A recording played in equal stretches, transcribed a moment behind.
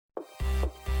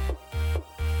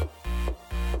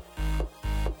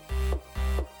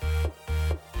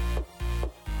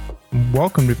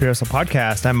Welcome to Pure Hustle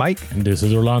Podcast. I'm Mike. And this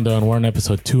is Orlando, and we're on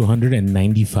episode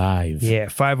 295. Yeah,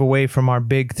 5 away from our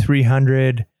big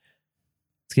 300.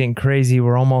 It's getting crazy.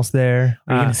 We're almost there.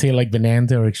 Are you going to say like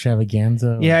bonanza or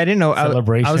extravaganza? Yeah, I didn't know.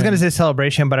 Celebration. I was going to say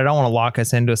celebration, but I don't want to lock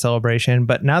us into a celebration.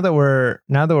 But now that we're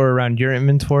around your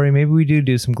inventory, maybe we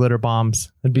do some glitter bombs.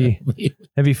 It'd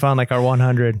be fun, like our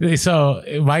 100. So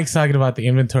Mike's talking about the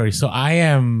inventory. So I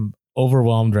am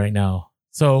overwhelmed right now.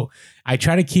 So I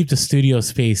try to keep the studio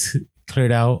space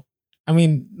cleared out. I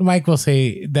mean, Mike will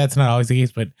say that's not always the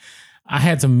case, but I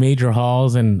had some major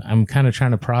hauls and I'm kind of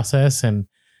trying to process, and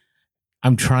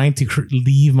I'm trying to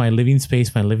leave my living space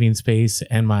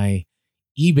and my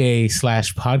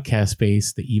eBay/podcast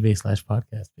space, the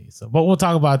eBay/podcast space. So, but we'll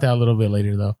talk about that a little bit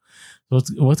later though.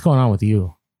 So what's going on with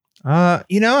you? A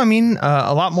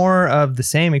lot more of the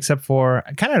same, except for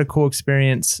I kind of had a cool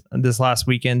experience this last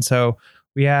weekend. So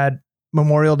we had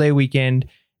Memorial Day weekend,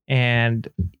 and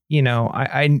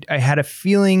I had a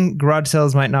feeling garage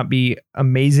sales might not be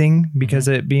amazing because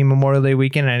it being Memorial Day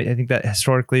weekend. I think that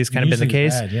historically has kind of been the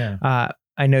case. Bad, yeah.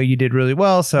 I know you did really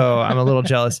well, so I'm a little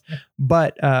jealous.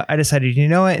 But I decided, you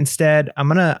know what? Instead, I'm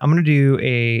gonna do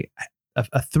a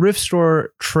thrift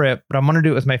store trip, but I'm gonna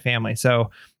do it with my family. So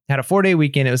I had a 4-day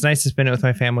weekend. It was nice to spend it with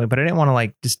my family, but I didn't want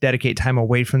to just dedicate time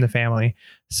away from the family.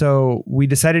 So we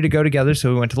decided to go together.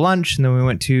 So we went to lunch, and then we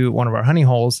went to one of our honey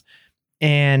holes.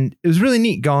 And it was really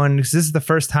neat going, because this is the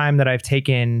first time that I've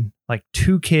taken like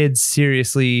 2 kids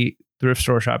seriously thrift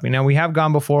store shopping. Now, we have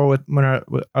gone before when our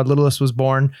littlest was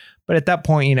born, but at that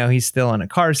point, he's still in a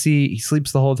car seat. He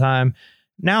sleeps the whole time.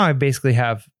 Now I basically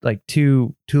have like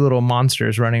two little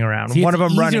monsters running around. See, one of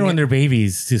them running when they're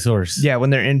babies to source. Yeah,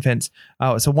 when they're infants.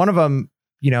 So one of them,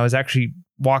 is actually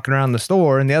walking around the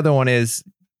store, and the other one is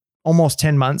almost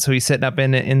 10 months. So he's sitting up in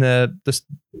the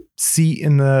seat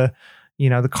in the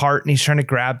cart, and he's trying to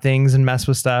grab things and mess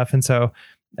with stuff. And so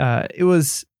it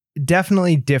was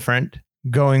definitely different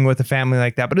going with a family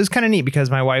like that. But it was kind of neat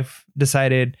because my wife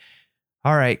decided,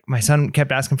 all right, my son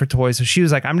kept asking for toys. So she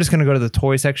was like, I'm just going to go to the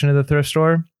toy section of the thrift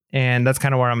store. And that's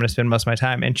kind of where I'm going to spend most of my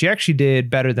time. And she actually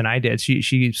did better than I did.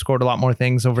 She scored a lot more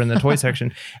things over in the toy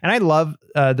section. And I love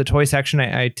the toy section.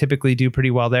 I typically do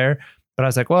pretty well there. But I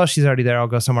was like, well, she's already there. I'll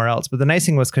go somewhere else. But the nice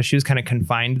thing was because she was kind of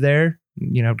confined there,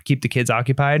 to keep the kids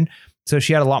occupied. So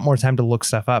she had a lot more time to look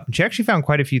stuff up. And she actually found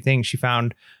quite a few things. She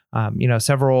found,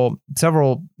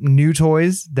 several new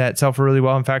toys that sell for really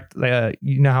well. In fact,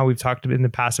 how we've talked in the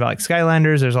past about like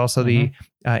Skylanders. There's also the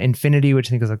Infinity, which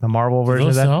I think is like the Marvel version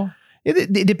of that. Sell?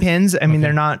 It depends. I mean,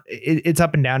 they're not, it's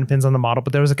up and down, depends on the model,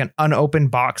 but there was like an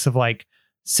unopened box of like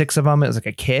 6 of them. It was like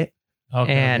a kit.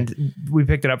 And we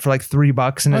picked it up for like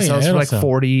 $3 and it sells for like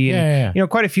 40 and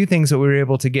quite a few things that we were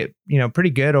able to get, pretty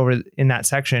good over in that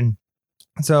section.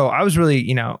 So I was really,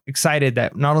 excited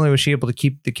that not only was she able to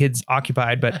keep the kids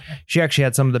occupied, but she actually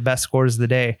had some of the best scores of the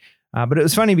day. But it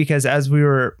was funny because as we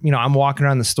were, I'm walking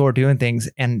around the store doing things,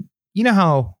 and you know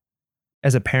how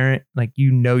as a parent, like,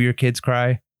 your kids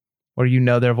cry or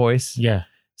their voice. Yeah.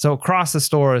 So across the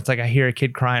store, it's like I hear a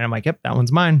kid crying. I'm like, yep, that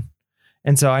one's mine.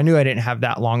 And so I knew I didn't have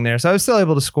that long there. So I was still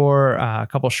able to score a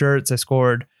couple shirts. I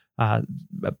scored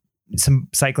some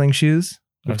cycling shoes.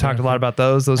 We've talked a lot about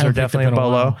those. Those are definitely a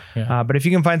bolo. Yeah. But if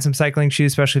you can find some cycling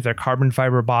shoes, especially if they're carbon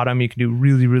fiber bottom, you can do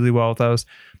really, really well with those.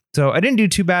 So I didn't do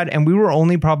too bad. And we were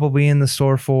only probably in the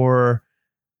store for,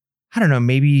 I don't know,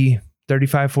 maybe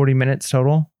 35, 40 minutes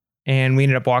total. And we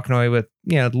ended up walking away with,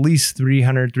 at least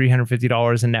 $300,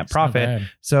 $350 in net profit.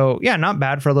 So yeah, not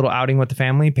bad for a little outing with the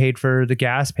family. Paid for the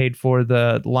gas, paid for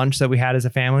the lunch that we had as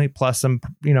a family, plus some,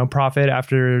 profit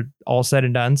after all said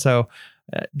and done. So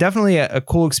definitely a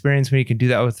cool experience when you can do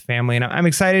that with the family. And I'm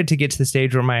excited to get to the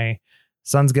stage where my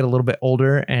sons get a little bit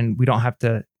older and we don't have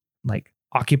to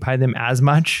occupy them as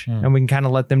much, and we can kind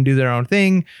of let them do their own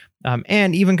thing.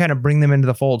 And even kind of bring them into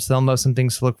the fold so they'll know some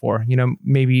things to look for,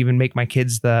 maybe even make my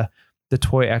kids the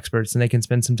toy experts, and they can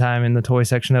spend some time in the toy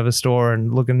section of a store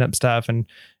and looking up stuff. And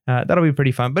that'll be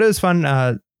pretty fun. But it was fun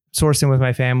sourcing with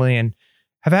my family, and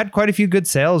have had quite a few good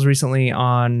sales recently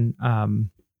on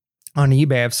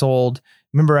eBay. I've sold,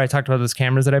 remember I talked about those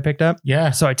cameras that I picked up?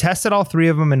 Yeah. So I tested all 3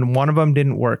 of them and one of them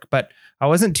didn't work, but I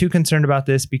wasn't too concerned about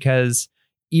this because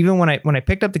even when I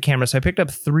picked up the camera, so I picked up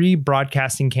 3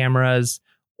 broadcasting cameras,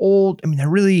 old. I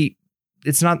mean,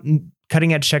 it's not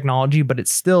cutting edge technology, but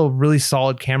it's still really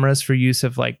solid cameras for use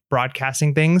of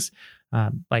broadcasting things,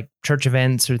 like church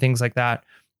events or things like that.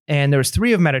 And there was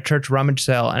 3 of them at a church rummage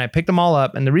sale, and I picked them all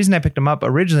up. And the reason I picked them up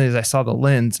originally is I saw the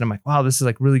lens, and I'm like, wow, this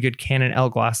is really good Canon L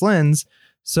glass lens.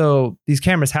 So these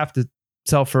cameras have to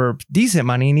sell for decent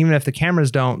money. And even if the cameras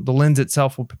don't, the lens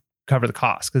itself will cover the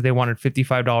cost, because they wanted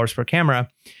 $55 per camera.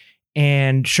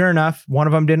 And sure enough, one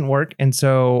of them didn't work. And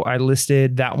so I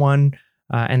listed that one,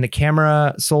 and the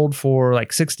camera sold for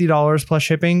like $60 plus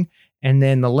shipping. And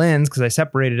then the lens, because I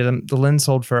separated them, the lens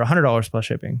sold for $100 plus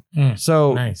shipping.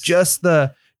 So nice. just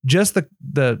the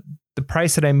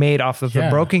price that I made off of the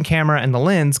broken camera and the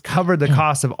lens covered the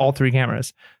cost of all 3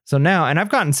 cameras. So now, and I've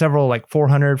gotten several like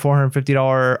 $400,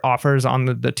 $450 offers on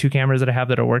the 2 cameras that I have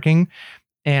that are working.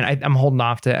 And I'm holding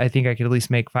off to, I think I could at least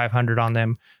make 500 on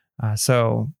them.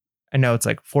 So I know it's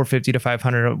like 450 to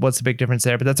 500. What's the big difference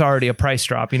there? But that's already a price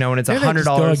drop, when it's $100.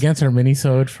 Go against our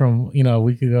mini-sode from, a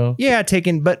week ago. Yeah,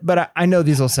 but I know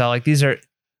these will sell. Like these are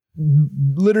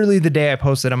literally the day I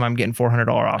posted them, I'm getting $400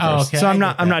 offers. Oh, okay. So I'm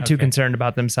not too concerned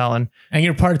about them selling. And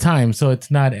you're part-time, so it's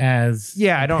not as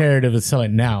imperative to sell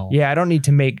it now. Yeah, I don't need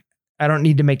to make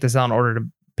the sale in order to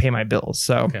pay my bills.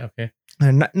 So okay.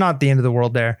 And not the end of the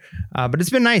world there, but it's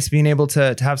been nice being able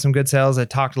to have some good sales. I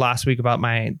talked last week about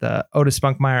the Otis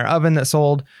Spunkmeyer oven that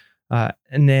sold,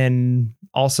 and then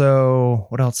also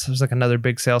what else? There's like another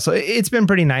big sale. So it's been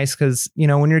pretty nice because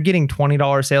when you're getting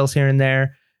 $20 sales here and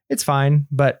there, it's fine.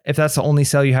 But if that's the only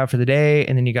sale you have for the day,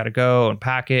 and then you got to go and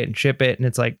pack it and ship it, and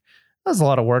it's like that's a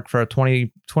lot of work for a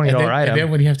 $20 item. And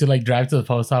then when you have to like drive to the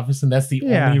post office, and that's the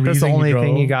only reason that's the only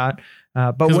thing you got.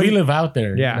 But when we live out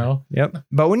there, Yep.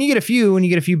 But when you get a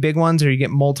few big ones, or you get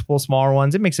multiple smaller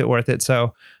ones, it makes it worth it.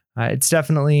 So it's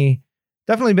definitely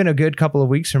been a good couple of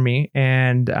weeks for me.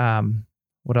 And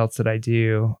what else did I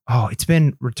do? Oh, it's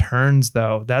been returns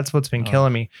though. That's what's been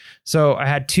killing me. So I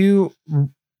had 2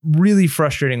 really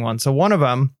frustrating ones. So one of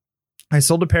them, I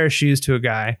sold a pair of shoes to a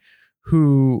guy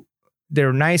who they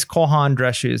were nice Cole Haan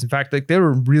dress shoes. In fact, like they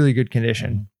were in really good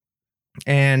condition,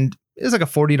 and it was like a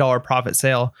 $40 profit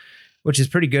sale, which is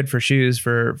pretty good for shoes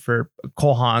for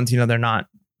Cole Haans.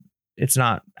 It's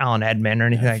not Allen Edmond or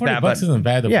anything like that. But isn't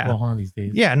bad though, Cole Haan these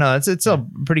days. Yeah, no, it's a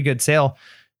pretty good sale.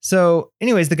 So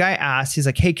anyways, the guy asked, he's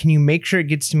like, hey, can you make sure it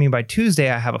gets to me by Tuesday?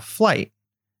 I have a flight.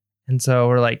 And so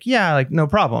we're like, yeah, like no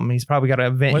problem. He's probably got an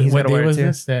event he's got to wear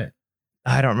too.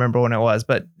 I don't remember when it was,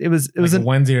 but it was a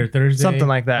Wednesday or Thursday, something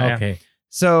like that. Okay. Yeah.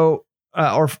 So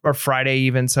or Friday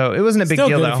even. So it wasn't a big Still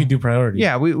deal good though. If you do priority.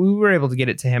 Yeah, we were able to get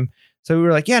it to him. So we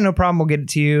were like, yeah, no problem. We'll get it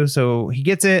to you. So he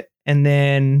gets it. And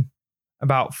then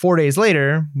about 4 days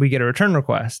later, we get a return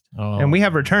request. And we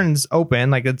have returns open.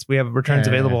 Like we have returns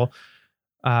available.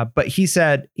 But he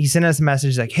sent us a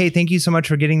message like, hey, thank you so much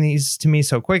for getting these to me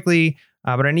so quickly.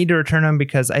 But I need to return them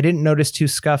because I didn't notice 2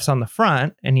 scuffs on the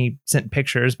front. And he sent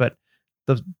pictures, but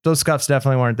those scuffs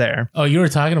definitely weren't there. Oh, you were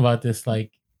talking about this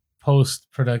like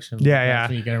post-production. Yeah.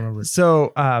 You gotta remember.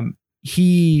 So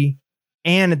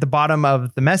and at the bottom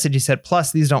of the message, he said,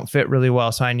 plus these don't fit really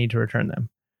well, so I need to return them.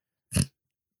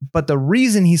 But the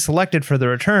reason he selected for the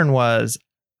return was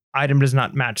item does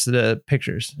not match the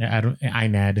pictures. Yeah,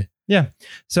 INAD. Yeah.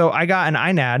 So I got an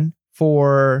INAD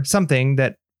for something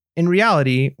that in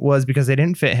reality was because they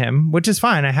didn't fit him, which is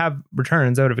fine. I have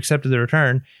returns. I would have accepted the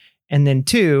return. And then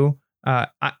 2,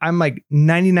 I'm like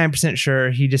 99% sure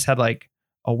he just had like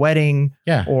a wedding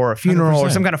or a funeral 100%. Or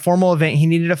some kind of formal event he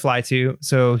needed to fly to.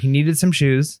 So he needed some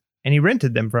shoes and he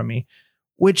rented them from me,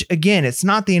 which again, it's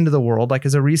not the end of the world. Like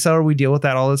as a reseller, we deal with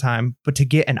that all the time, but to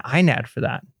get an INAD for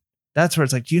that's where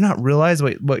it's like, do you not realize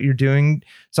what you're doing?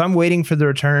 So I'm waiting for the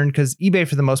return because eBay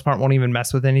for the most part won't even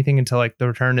mess with anything until like the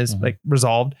return is like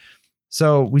resolved.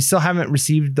 So we still haven't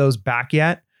received those back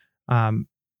yet.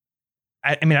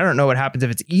 I mean, I don't know what happens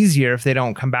if it's easier if they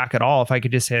don't come back at all. If I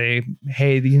could just say,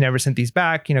 hey, you never sent these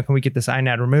back, can we get this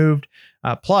INAD removed?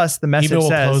 Plus the message eBay will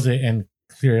says close it and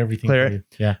clear everything. Clear it.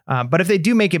 Yeah. But if they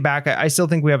do make it back, I still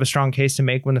think we have a strong case to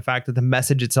make when the fact that the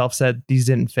message itself said these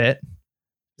didn't fit.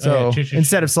 So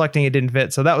instead of selecting it didn't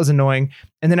fit. So that was annoying.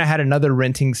 And then I had another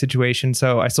renting situation.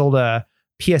 So I sold a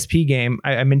PSP game.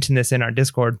 I mentioned this in our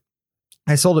Discord.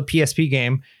 I sold a PSP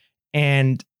game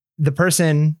and the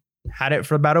person had it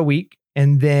for about a week.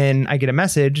 And then I get a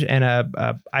message and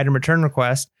a item return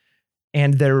request.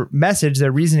 And their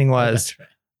reasoning was,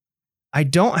 I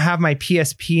don't have my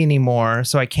PSP anymore,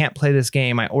 so I can't play this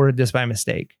game. I ordered this by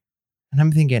mistake. And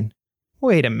I'm thinking,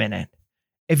 wait a minute.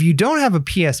 If you don't have a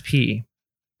PSP,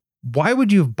 why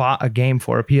would you have bought a game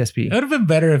for a PSP? It would have been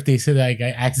better if they said like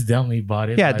I accidentally bought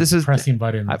it. Yeah, this is pressing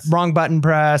buttons. Wrong button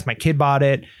press. My kid bought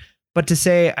it. But to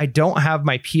say I don't have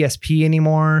my PSP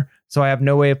anymore, so I have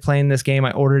no way of playing this game.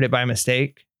 I ordered it by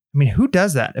mistake. I mean, who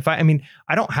does that?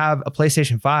 I don't have a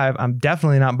PlayStation 5. I'm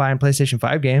definitely not buying PlayStation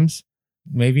 5 games.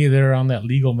 Maybe they're on that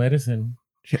legal medicine.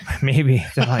 Maybe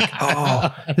they're like,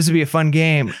 oh, this would be a fun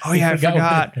game. Oh yeah, I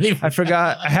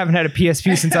forgot. I haven't had a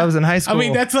PSP since I was in high school. I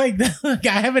mean, that's like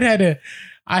I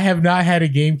have not had a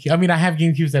GameCube. I mean, I have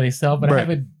GameCubes that I sell, but I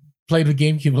haven't played with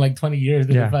GameCube in like 20 years.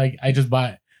 But if I just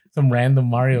bought some random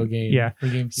Mario game. Yeah. For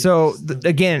GameCube. So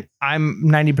again, I'm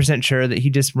 90% sure that he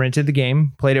just rented the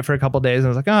game, played it for a couple of days, and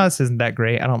was like, oh, this isn't that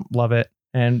great. I don't love it,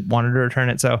 and wanted to return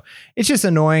it. So it's just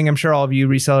annoying. I'm sure all of you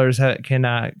resellers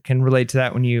can relate to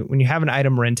that when you have an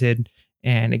item rented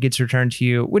and it gets returned to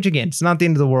you, which again, it's not the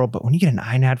end of the world, but when you get an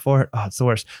INAD for it, oh, it's the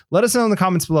worst. Let us know in the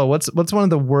comments below. What's one of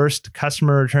the worst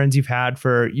customer returns you've had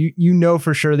for you know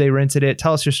for sure they rented it.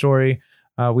 Tell us your story.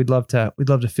 We'd love to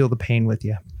feel the pain with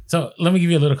you. So let me give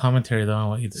you a little commentary though on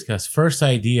what you discussed. First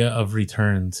idea of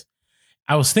returns.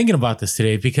 I was thinking about this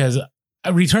today because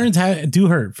returns do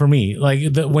hurt for me.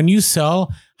 Like when you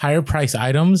sell higher price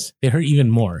items, they hurt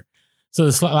even more. So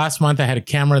this last month I had a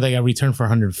camera that got returned for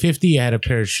 $150. I had a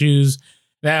pair of shoes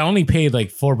that I only paid like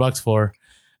 $4 for.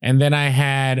 And then I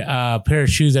had a pair of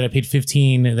shoes that I paid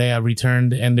 $15 that got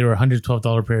returned, and they were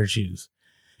 $112 pair of shoes.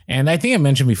 And I think I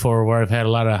mentioned before where I've had a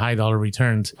lot of high dollar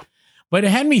returns. But it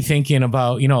had me thinking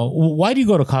about, why do you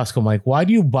go to Costco, Mike? Why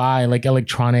do you buy like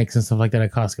electronics and stuff like that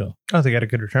at Costco? Oh, they got a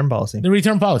good return policy. The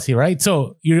return policy, right?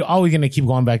 So you're always going to keep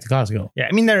going back to Costco. Yeah,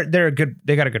 I mean they're a good.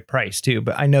 They got a good price too,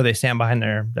 but I know they stand behind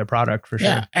their product for sure.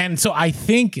 Yeah, and so I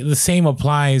think the same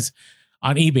applies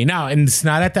on eBay now, and it's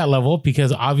not at that level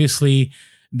because obviously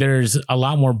there's a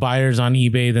lot more buyers on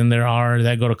eBay than there are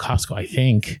that go to Costco. I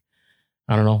think.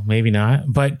 I don't know, maybe not,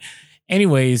 but.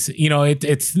 Anyways,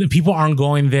 it's people aren't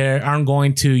going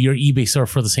to your eBay store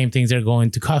for the same things they're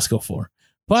going to Costco for.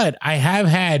 But I have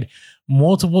had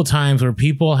multiple times where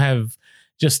people have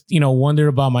just, wondered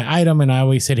about my item. And I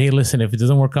always said, hey, listen, if it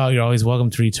doesn't work out, you're always welcome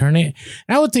to return it.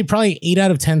 And I would say probably 8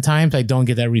 out of 10 times I don't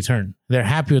get that return. They're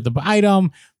happy with the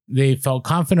item. They felt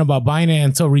confident about buying it.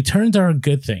 And so returns are a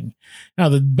good thing. Now,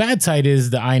 the bad side is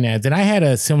the INADs. And I had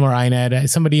a similar INAD.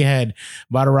 Somebody had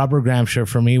bought a Robert Graham shirt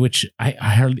for me, which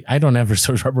I don't ever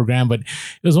source Robert Graham, but it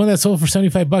was one that sold for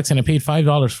 $75 and I paid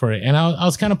 $5 for it. And I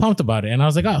was kind of pumped about it. And I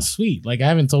was like, oh, sweet. Like I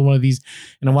haven't sold one of these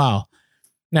in a while.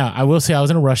 Now, I will say I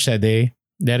was in a rush that day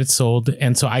that it sold.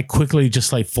 And so I quickly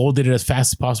just like folded it as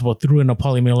fast as possible, threw it in a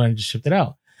poly mailer and just shipped it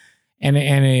out. And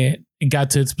it got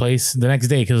to its place the next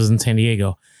day because it was in San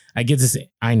Diego. I get this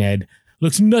INAD.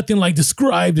 Looks nothing like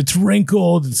described. It's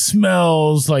wrinkled. It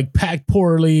smells like packed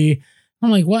poorly. I'm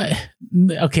like, what?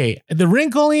 Okay, the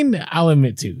wrinkling, I'll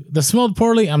admit to. The smelled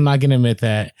poorly, I'm not going to admit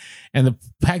that. And the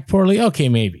packed poorly, okay,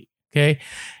 maybe. Okay.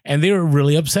 And they were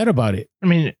really upset about it. I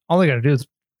mean, all they got to do is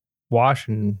wash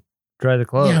and dry the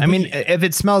clothes. Yeah, I mean, if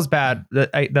it smells bad,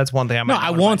 that's one thing.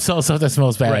 I won't sell stuff that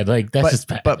smells bad. Right. Like, that's just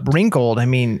bad. But wrinkled, I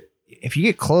mean, if you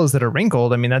get clothes that are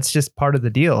wrinkled, I mean, that's just part of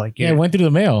the deal. Like, yeah, it went through the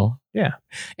mail. Yeah.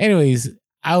 Anyways,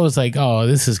 I was like, oh,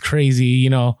 this is crazy.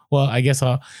 Well, I guess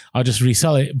I'll just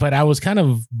resell it. But I was kind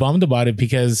of bummed about it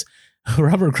because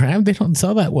Robert Graham, they don't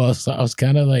sell that well. So I was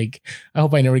kind of like, I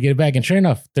hope I never get it back. And sure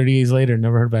enough, 30 days later,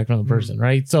 never heard back from the person.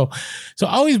 Right. So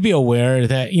always be aware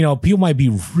that, people might be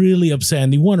really upset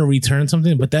and they want to return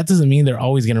something, but that doesn't mean they're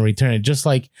always going to return it. Just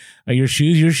like your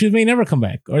shoes may never come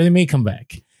back or they may come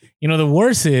back. The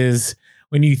worst is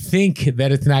when you think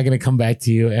that it's not going to come back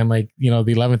to you and the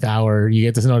 11th hour, you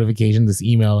get this notification, this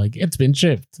email, like it's been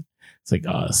shipped. It's like,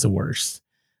 oh, it's the worst.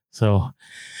 So, all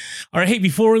right. Hey,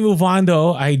 before we move on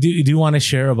though, I do want to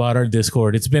share about our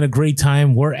Discord. It's been a great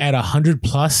time. We're at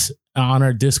 100+ on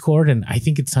our Discord. And I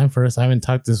think it's time for us. I haven't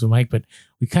talked this with Mike, but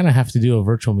we kind of have to do a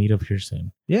virtual meetup here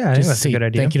soon. Yeah, I think that's a good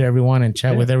idea. Thank you to everyone and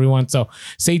chat with everyone. So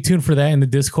stay tuned for that in the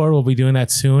Discord. We'll be doing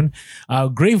that soon.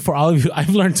 Great for all of you. I've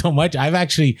learned so much. I've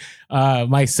actually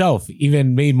myself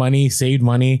even made money, saved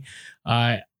money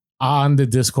on the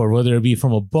Discord, whether it be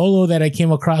from a bolo that I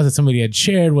came across that somebody had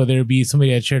shared, whether it be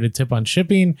somebody had shared a tip on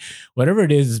shipping, whatever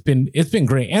it is, it's been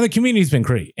great. And the community's been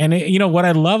great. And what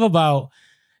I love about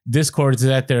Discord is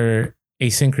that they're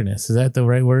asynchronous. Is that the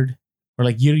right word? Or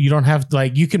you don't have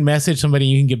to, you can message somebody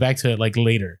and you can get back to it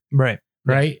later. Right.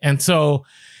 And so,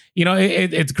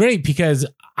 it's great because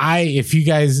if you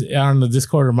guys are on the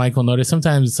Discord or Michael notice,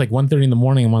 sometimes it's 1:30 in the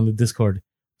morning. I'm on the Discord.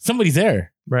 Somebody's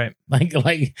there. Right.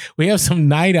 Like we have some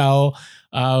night owl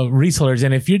resellers.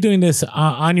 And if you're doing this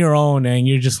on your own and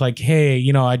you're just like, hey,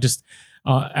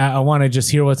 I want to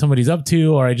just hear what somebody's up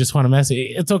to, or I just want to message.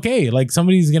 It's okay.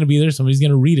 Somebody's going to be there. Somebody's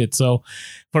going to read it. So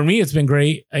for me, it's been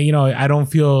great. I don't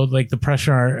feel like the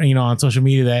pressure, on social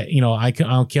media that, I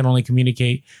can only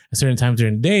communicate at certain times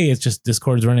during the day. It's just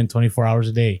Discord's running 24 hours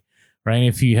a day. Right. And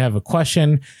if you have a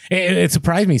question, it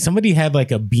surprised me. Somebody had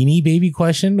a Beanie Baby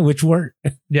question, which weren't.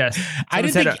 Yes. I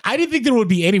didn't think there would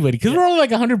be anybody because we're only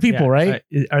 100 people, right?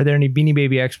 Are there any Beanie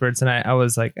Baby experts? And I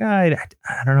was like, I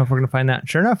don't know if we're going to find that.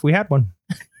 Sure enough, we had one.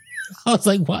 I was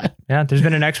like, what? Yeah. There's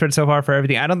been an expert so far for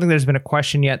everything. I don't think there's been a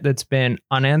question yet that's been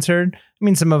unanswered. I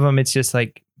mean, some of them, it's just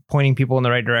pointing people in the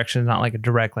right direction. It's not like a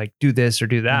direct, like do this or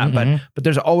do that, but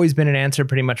there's always been an answer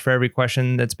pretty much for every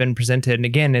question that's been presented. And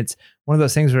again, it's one of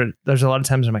those things where there's a lot of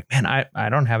times I'm like, man, I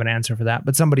don't have an answer for that,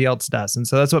 but somebody else does. And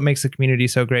so that's what makes the community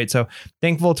so great. So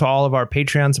thankful to all of our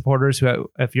Patreon supporters who,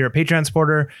 if you're a Patreon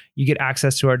supporter, you get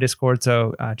access to our Discord.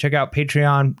 So check out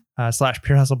Patreon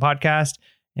 /Pure Hustle Podcast.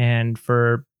 And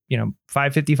for,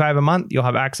 $5.55 a month, you'll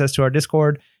have access to our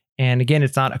Discord. And again,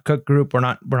 it's not a cook group. We're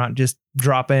not just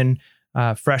dropping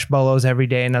fresh bolos every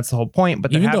day, and that's the whole point.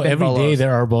 But even though every day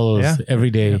there are bolos every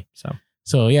day. Yeah.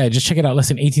 So yeah, just check it out. Less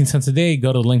than 18 cents a day.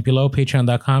 Go to the link below,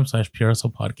 patreon.com/Pure Hustle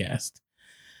Podcast.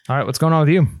 All right, what's going on with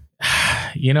you?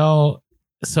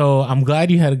 So I'm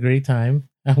glad you had a great time.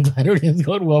 I'm glad everything's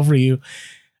going well for you.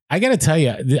 I got to tell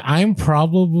you, I'm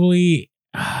probably,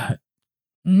 I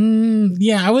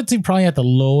would say probably at the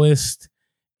lowest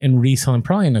in reselling,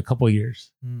 probably in a couple of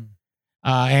years.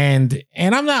 And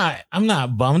I'm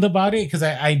not bummed about it because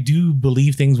I do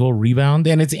believe things will rebound.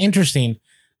 And it's interesting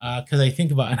because I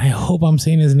think about, and I hope I'm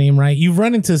saying his name right. You've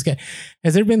run into this guy.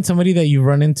 Has there been somebody that you've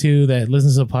run into that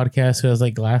listens to the podcast who has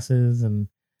like glasses and?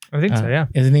 I think so. Yeah.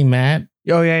 Is his name Matt?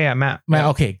 Oh yeah. Matt.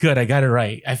 Okay, good. I got it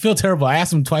right. I feel terrible. I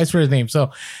asked him twice for his name.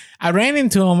 So I ran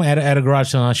into him at a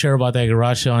garage sale. I'll share about that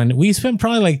garage sale. And we spent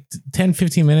probably like 10,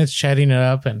 15 minutes chatting it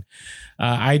up. And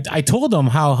I told him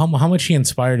how much he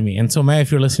inspired me. And so, Matt,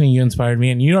 if you're listening, you inspired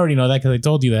me. And you already know that because I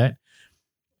told you that.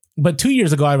 But 2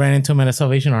 years ago, I ran into him at a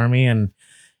Salvation Army. And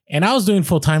I was doing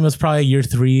full time. It was probably year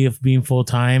 3 of being full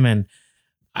time. And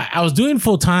I was doing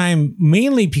full time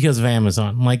mainly because of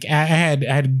Amazon. Like I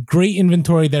had great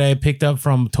inventory that I had picked up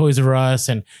from Toys R Us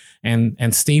and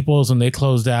Staples when they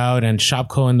closed out, and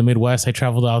Shopko in the Midwest. I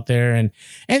traveled out there and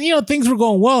things were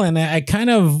going well, and I kind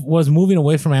of was moving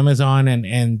away from Amazon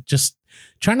and just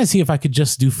trying to see if I could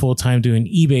just do full time doing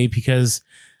eBay because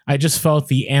I just felt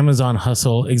the Amazon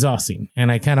hustle exhausting,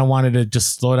 and I kind of wanted to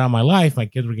just slow down my life. My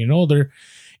kids were getting older.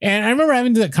 And I remember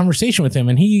having that conversation with him,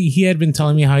 and he had been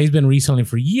telling me how he's been reselling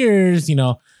for years.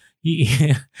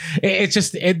 It's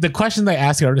just the questions I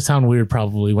ask are to sound weird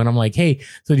probably when I'm like, hey,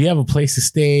 so do you have a place to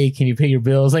stay? Can you pay your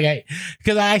bills?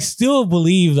 Because I still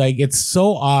believe like it's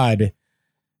so odd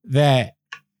that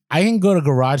I can go to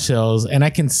garage sales and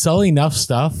I can sell enough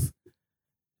stuff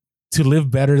to live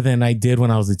better than I did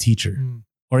when I was a teacher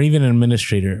or even an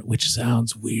administrator, which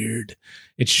sounds weird.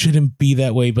 It shouldn't be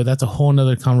that way, but that's a whole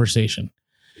nother conversation.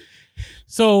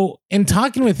 So in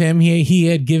talking with him, he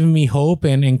had given me hope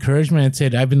and encouragement and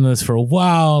said, I've been doing this for a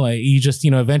while. You just,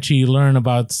 eventually you learn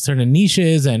about certain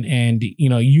niches and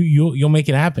you'll make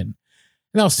it happen.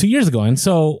 And that was 2 years ago. And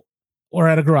so we're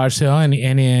at a garage sale and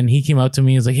he came out to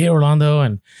me. He's like, hey, Orlando.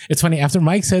 And it's funny, after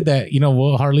Mike said that,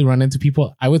 we'll hardly run into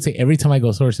people. I would say every time I go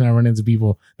sourcing, I run into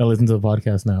people that listen to the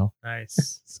podcast now.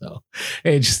 Nice. So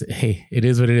it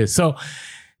is what it is.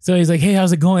 So he's like, hey,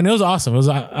 how's it going? It was awesome. It was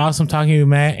awesome talking to you,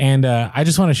 Matt. And I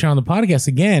just want to share on the podcast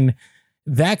again,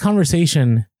 that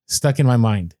conversation stuck in my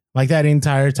mind like that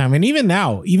entire time. And even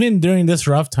now, even during this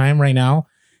rough time right now,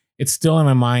 it's still in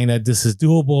my mind that this is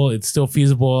doable. It's still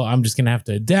feasible. I'm just going to have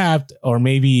to adapt, or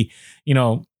maybe,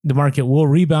 the market will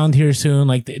rebound here soon.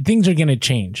 Like things are going to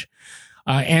change.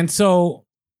 And so,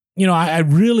 I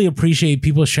really appreciate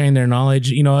people sharing their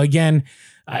knowledge. Again,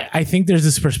 I think there's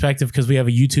this perspective because we have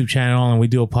a YouTube channel and we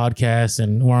do a podcast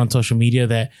and we're on social media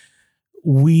that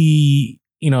we,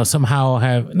 somehow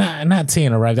have not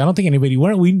saying arrived. I don't think anybody,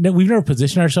 we've never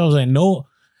positioned ourselves, and no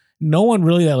one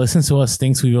really that listens to us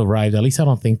thinks we've arrived. At least I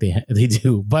don't think they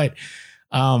do. But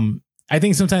I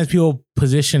think sometimes people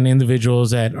position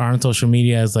individuals that are on social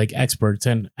media as like experts.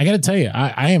 And I got to tell you,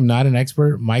 I am not an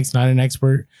expert. Mike's not an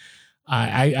expert.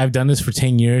 I've done this for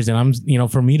 10 years, and I'm,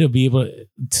 for me to be able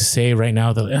to say right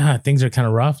now that things are kind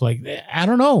of rough, like, I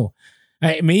don't know.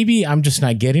 Maybe I'm just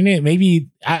not getting it. Maybe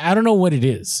I don't know what it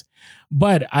is,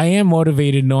 but I am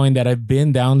motivated knowing that I've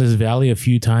been down this valley a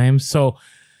few times. So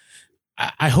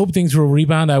I hope things will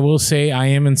rebound. I will say I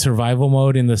am in survival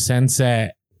mode in the sense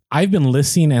that I've been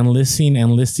listing and listing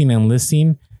and listing and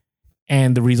listing,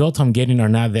 and the results I'm getting are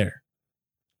not there.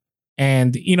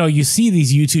 And, you see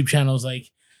these YouTube channels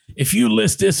like, if you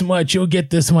list this much, you'll get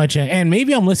this much. And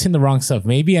maybe I'm listing the wrong stuff.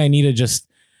 Maybe I need to just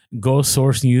go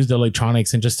source and use the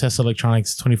electronics and just test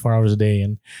electronics 24 hours a day.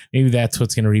 And maybe that's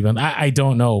what's going to rebound. I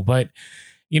don't know. But,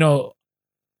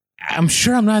 I'm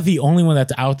sure I'm not the only one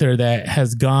that's out there that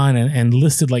has gone and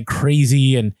listed like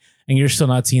crazy and you're still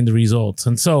not seeing the results.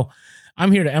 And so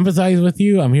I'm here to empathize with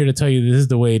you. I'm here to tell you this is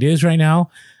the way it is right now.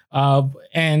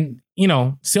 And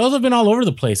sales have been all over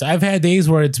the place. I've had days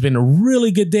where it's been a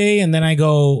really good day, and then I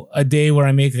go a day where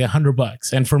I make like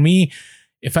 $100. And for me,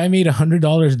 if I made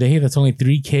 $100 a day, that's only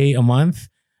 $3,000 a month.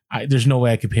 there's no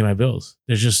way I could pay my bills.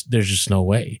 There's just no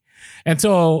way. And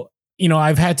so,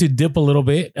 I've had to dip a little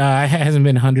bit. It hasn't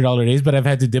been $100 days, but I've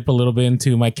had to dip a little bit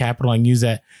into my capital and use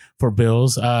that for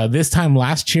bills. This time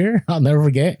last year, I'll never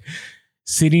forget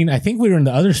I think we were in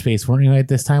the other space, weren't we? At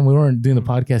this time, we weren't doing the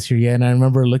podcast here yet. And I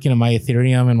remember looking at my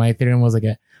Ethereum, and my Ethereum was like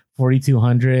at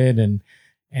 4,200,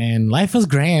 and life was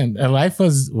grand. Life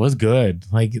was good.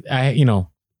 Like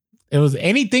it was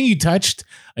anything you touched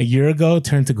a year ago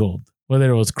turned to gold, whether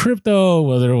it was crypto,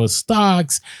 whether it was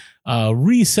stocks,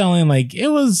 reselling, like it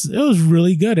was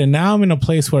really good. And now I'm in a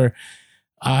place where,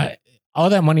 all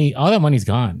that money's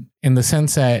gone, in the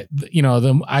sense that,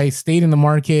 I stayed in the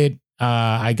market.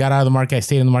 I got out of the market. I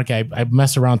stayed in the market. I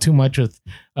messed around too much with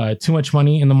too much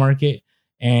money in the market,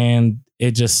 and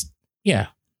it just,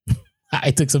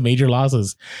 I took some major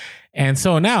losses. And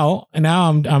so now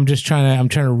I'm just trying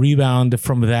to rebound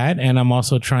from that, and I'm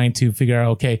also trying to figure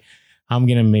out, okay, how I'm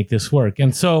gonna make this work.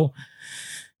 And so,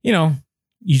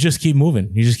 you just keep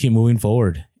moving. You just keep moving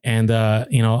forward. And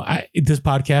this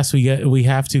podcast, we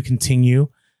have to continue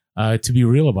to be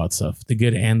real about stuff, the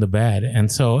good and the bad.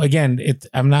 And so again,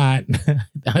 I'm not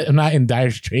I'm not in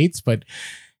dire straits, but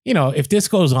if this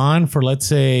goes on for, let's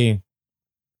say,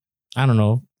 I don't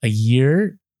know, a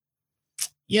year,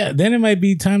 then it might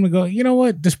be time to go, you know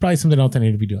what? There's probably something else I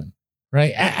need to be doing.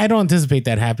 Right. I don't anticipate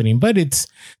that happening, but it's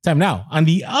time now. On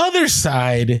the other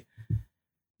side,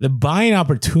 the buying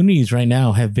opportunities right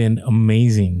now have been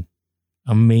amazing.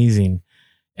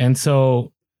 And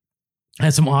so I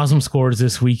had some awesome scores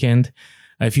this weekend.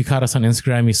 If you caught us on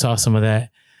Instagram, you saw some of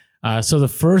that. So the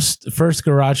first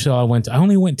garage sale I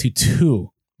only went to 2.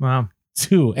 Wow.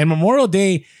 2. And Memorial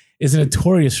Day is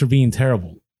notorious for being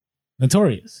terrible.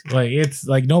 Notorious. Like, it's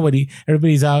like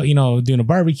everybody's out, doing a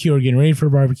barbecue or getting ready for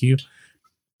a barbecue.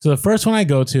 So the first one I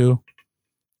go to,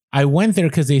 I went there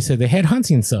because they said they had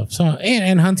hunting stuff. So,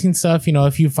 and hunting stuff,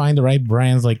 if you find the right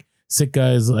brands, like Sitka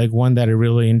is like one that I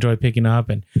really enjoy picking up,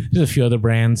 and there's a few other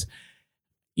brands,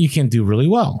 you can do really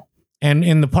well. And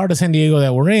in the part of San Diego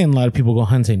that we're in, a lot of people go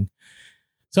hunting.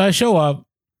 So I show up,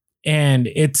 and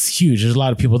it's huge. There's a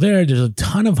lot of people there. There's a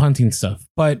ton of hunting stuff,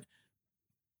 but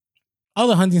all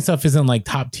the hunting stuff isn't like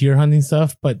top tier hunting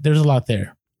stuff, but there's a lot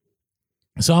there.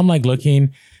 So I'm like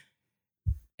looking,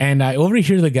 and I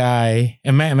overhear the guy,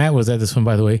 and Matt was at this one,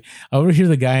 by the way. I overhear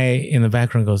the guy in the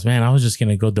background goes, "Man, I was just going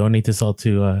to go donate this all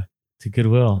to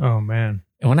Goodwill." Oh man.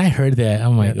 And when I heard that,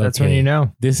 I'm like, that's okay,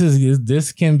 when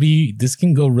this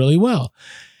can go really well.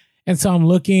 And so I'm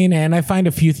looking, and I find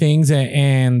a few things,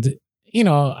 and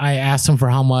I asked him for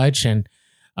how much, and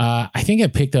I think I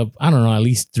picked up, I don't know, at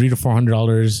least $300 to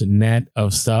 $400 net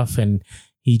of stuff, and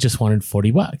he just wanted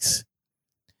 $40.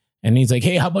 And he's like,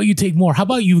 "Hey, how about you take more? How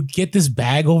about you get this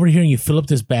bag over here and you fill up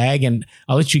this bag, and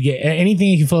I'll let you get anything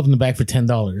you can fill up in the bag for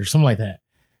 $10 or something like that."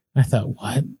 And I thought,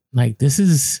 what? Like, this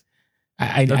is,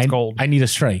 That's gold. I need a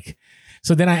strike.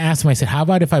 So then I asked him, I said, "How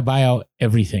about if I buy out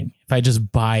everything? If I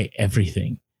just buy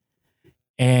everything?"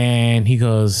 And he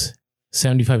goes,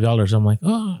 $75. I'm like,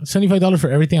 "Oh, $75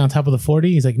 for everything on top of the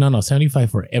 40?" He's like, no,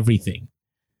 $75 for everything.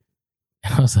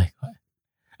 And I was like,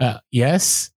 what?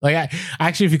 Yes. Like, I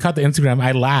actually, if you caught the Instagram,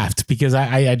 I laughed because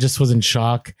I just was in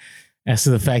shock as to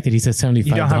the fact that he said $75.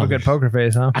 You don't have a good poker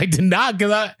face, huh? I did not,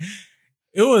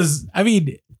 because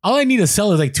all I need to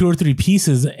sell is like 2 or 3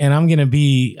 pieces, and I'm gonna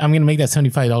make that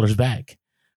 $75 back.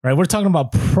 Right? We're talking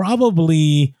about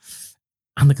probably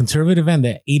on the conservative end,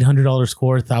 that $800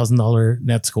 score, $1,000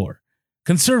 net score,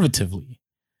 conservatively.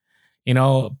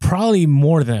 Probably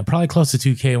more than that, probably close to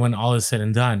 2K when all is said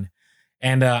and done.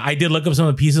 And I did look up some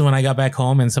of the pieces when I got back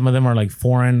home, and some of them are like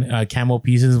foreign camo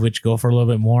pieces, which go for a little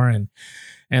bit more.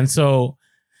 And so,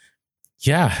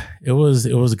 yeah, it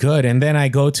was good. And then I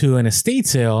go to an estate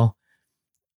sale,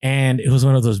 and it was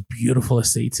one of those beautiful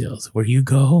estate sales where you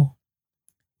go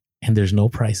and there's no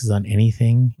prices on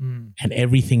anything, and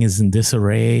everything is in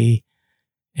disarray,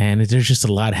 and there's just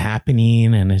a lot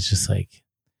happening. And it's just like,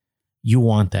 you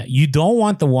want that. You don't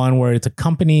want the one where it's a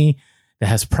company that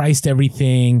has priced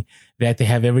everything, that they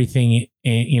have everything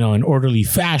in orderly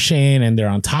fashion, and they're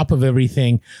on top of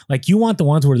everything. Like, you want the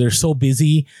ones where they're so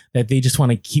busy that they just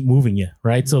want to keep moving you,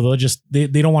 right? So they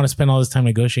don't want to spend all this time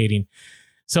negotiating.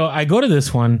 So I go to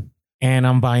this one, and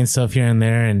I'm buying stuff here and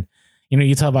there, and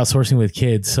you talk about sourcing with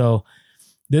kids. So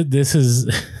this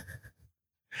is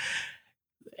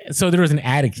so there was an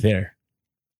attic there,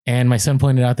 and my son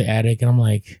pointed out the attic, and I'm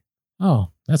like,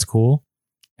 "Oh, that's cool."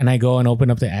 And I go and open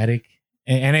up the attic,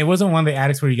 and it wasn't one of the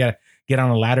attics where you gotta get on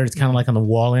a ladder. It's kind of like on the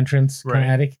wall entrance kind of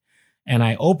attic. And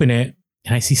I open it,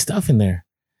 and I see stuff in there.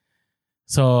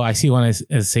 So I see one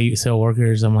of sale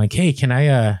workers. I'm like, "Hey, can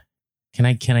I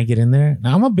get in there?"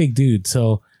 Now, I'm a big dude,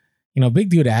 so big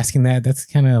dude asking that, that's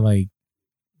kind of like,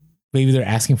 maybe they're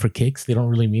asking for kicks. They don't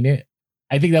really mean it.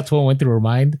 I think that's what went through her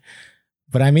mind,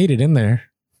 but I made it in there.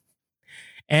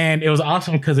 And it was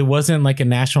awesome because it wasn't like a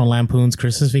National Lampoon's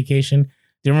Christmas Vacation. Do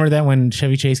you remember that when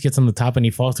Chevy Chase gets on the top and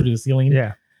he falls through the ceiling?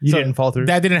 Yeah. You didn't fall through.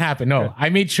 That didn't happen. No, Okay. I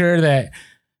made sure that,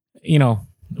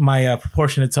 my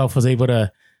proportion itself was able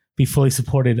to be fully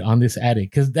supported on this attic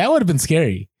because that would have been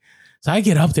scary. So I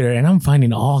get up there and I'm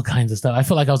finding all kinds of stuff. I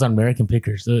feel like I was on American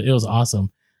Pickers. It was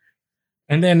awesome.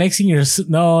 And then next thing you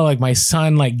know, like my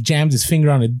son like jammed his finger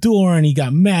on a door and he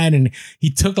got mad and he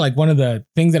took like one of the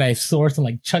things that I sourced and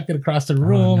like chucked it across the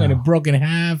room and it broke in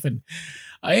half. And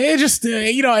it just,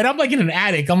 and I'm like in an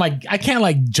attic. I'm like, I can't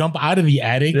like jump out of the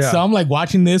attic. Yeah. So I'm like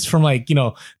watching this from like,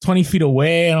 20 feet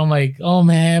away. And I'm like, oh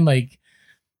man, like,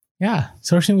 yeah,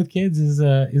 sourcing with kids is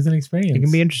an experience. It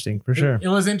can be interesting for sure. It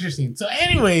was interesting. So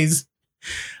anyways,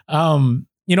 I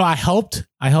helped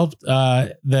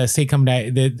the state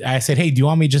company. I said, hey, do you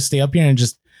want me to just stay up here and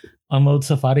just unload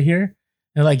stuff out of here? And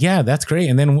they're like, yeah, that's great.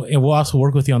 And then we'll also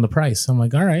work with you on the price. I'm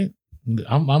like, all right,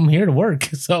 I'm here to work.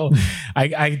 So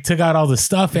I took out all the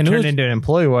stuff and turned into an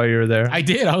employee while you were there. I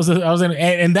did. I was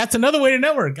and that's another way to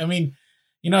network. I mean,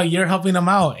 you're helping them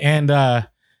out. And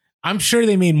I'm sure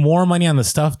they made more money on the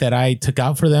stuff that I took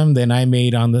out for them than I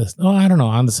made on the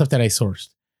stuff that I sourced.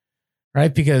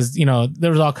 Right. Because,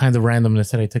 there was all kinds of randomness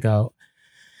that I took out.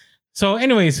 So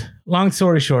anyways, long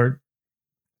story short,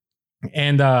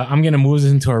 and I'm going to move this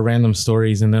into our random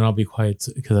stories and then I'll be quiet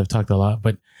because I've talked a lot.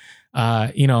 But,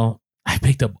 I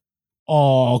picked up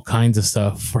all kinds of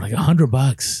stuff for like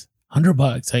 $100.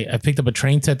 I picked up a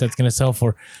train set that's going to sell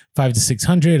for $500 to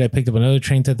 $600. I picked up another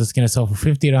train set that's going to sell for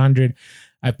 $50 to $100.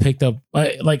 I picked up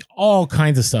like all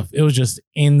kinds of stuff. It was just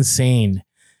insane.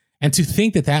 And to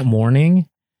think that morning,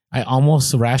 I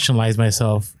almost rationalized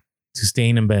myself to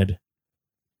staying in bed.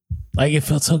 Like it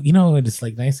felt so, it's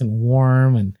like nice and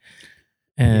warm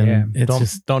and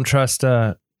it's don't trust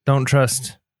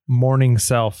morning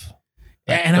self.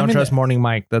 And don't trust morning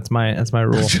Mike. That's my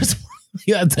rule.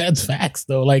 Yeah, that's facts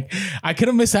though. Like I could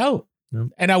have missed out.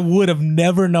 Nope. And I would have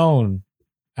never known.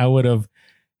 I would have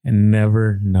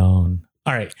never known.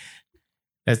 All right.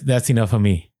 That's enough of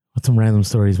me. What's some random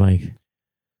stories, Mike?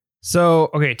 So,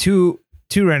 okay, two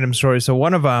random stories. So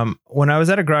one of them, when I was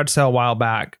at a garage sale a while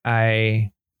back,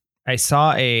 I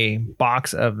saw a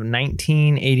box of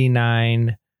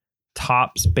 1989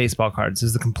 Topps baseball cards. This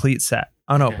is the complete set,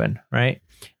 unopened, right?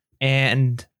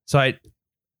 And so I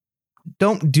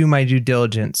don't do my due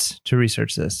diligence to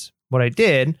research this. What I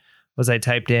did was I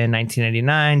typed in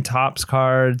 1989 Topps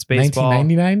cards, baseball.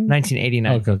 1999?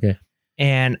 1989. Okay.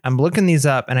 And I'm looking these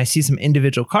up and I see some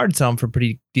individual cards selling for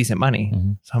pretty decent money.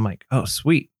 Mm-hmm. So I'm like, oh,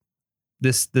 sweet.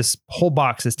 This whole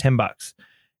box is $10.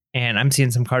 And I'm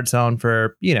seeing some cards selling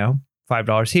for,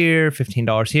 $5 here,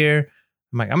 $15 here.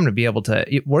 I'm like, I'm going to be able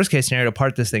to, worst case scenario,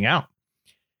 part this thing out.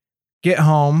 Get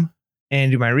home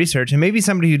and do my research. And maybe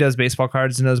somebody who does baseball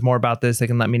cards knows more about this, they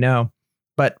can let me know.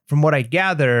 But from what I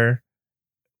gather,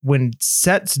 when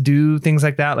sets do things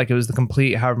like that, like it was the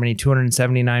complete, however many,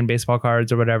 279 baseball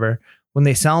cards or whatever, when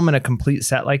they sell them in a complete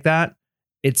set like that,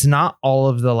 it's not all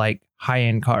of the like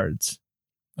high-end cards.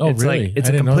 Oh, it's really? Like,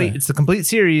 it's the complete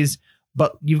series,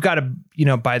 but you've got to,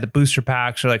 buy the booster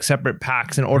packs or like separate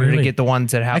packs in order to get the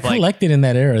ones that have I collected in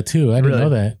that era too. I didn't know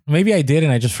that. Maybe I did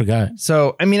and I just forgot.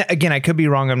 So, I mean, again, I could be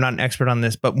wrong. I'm not an expert on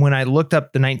this, but when I looked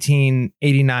up the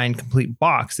 1989 complete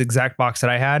box, the exact box that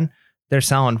I had, they're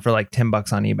selling for like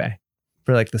 $10 on eBay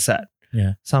for like the set.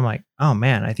 Yeah. So I'm like, oh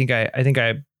man, I think I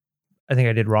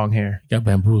did wrong here. Got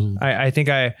bamboozled. I think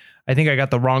I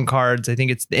got the wrong cards. I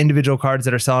think it's the individual cards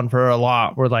that are selling for a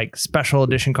lot were like special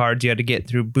edition cards you had to get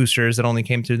through boosters that only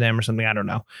came through them or something. I don't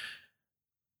know.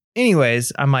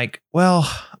 Anyways, I'm like,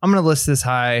 well, I'm going to list this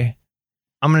high.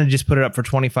 I'm going to just put it up for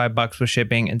 $25 with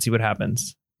shipping and see what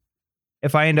happens.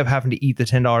 If I end up having to eat the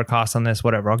 $10 cost on this,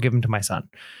 whatever, I'll give them to my son.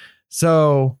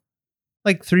 So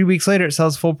like 3 weeks later, it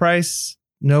sells full price.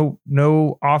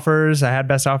 No offers. I had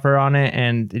best offer on it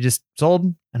and it just sold.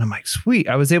 And I'm like, sweet.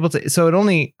 I was able to, so I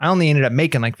only ended up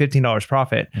making like $15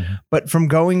 profit. Mm-hmm. But from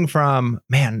going from,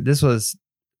 man, this is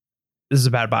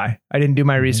a bad buy. I didn't do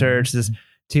my research. This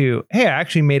to, hey, I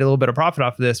actually made a little bit of profit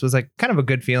off of this was like kind of a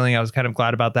good feeling. I was kind of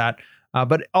glad about that.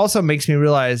 But it also makes me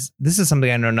realize this is something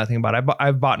I know nothing about.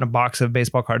 I've bought in a box of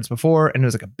baseball cards before and it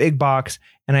was like a big box.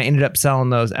 And I ended up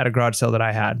selling those at a garage sale that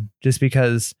I had just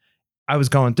because I was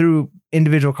going through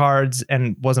individual cards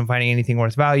and wasn't finding anything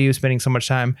worth value, spending so much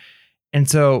time. And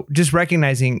so just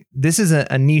recognizing this is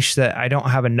a niche that I don't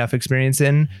have enough experience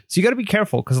in. So you got to be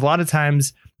careful because a lot of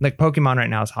times like Pokemon right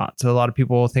now is hot. So a lot of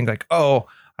people will think like, oh,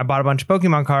 I bought a bunch of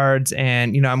Pokemon cards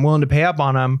and, I'm willing to pay up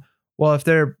on them. Well, if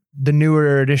they're the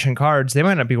newer edition cards, they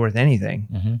might not be worth anything.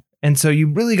 Mm-hmm. And so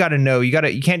you really got to know,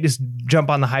 you can't just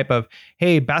jump on the hype of,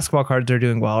 hey, basketball cards are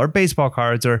doing well, or baseball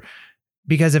cards, or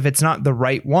because if it's not the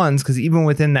right ones, because even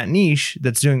within that niche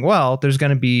that's doing well, there's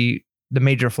going to be the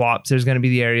major flops. There's going to be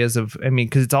the areas of,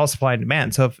 because it's all supply and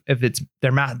demand. So if it's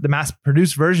the mass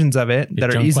produced versions of it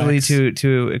that are easily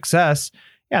to access,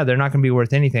 yeah, they're not going to be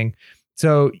worth anything.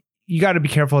 So you got to be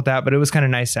careful with that. But it was kind of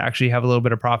nice to actually have a little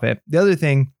bit of profit. The other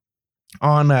thing,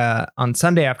 on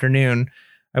Sunday afternoon,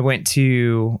 I went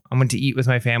to eat with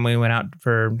my family. We went out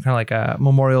for kind of like a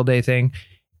Memorial Day thing,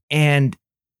 and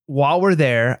while we're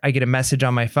there, I get a message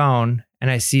on my phone,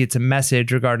 and I see it's a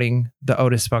message regarding the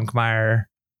Otis Spunkmeyer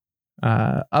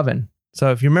oven.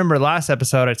 So if you remember last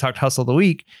episode, I talked Hustle of the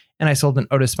Week, and I sold an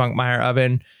Otis Spunkmeyer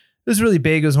oven. It was really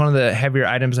big. It was one of the heavier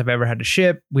items I've ever had to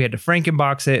ship. We had to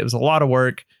Frankenbox it. It was a lot of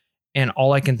work. And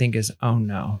all I can think is, oh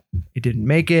no, it didn't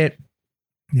make it.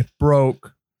 It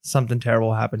broke. Something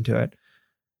terrible happened to it.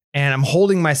 And I'm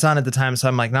holding my son at the time, so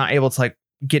I'm like not able to like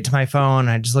get to my phone.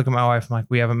 I just look at my wife. I'm like,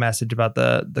 we have a message about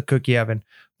the cookie oven.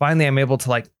 Finally, I'm able to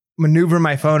like maneuver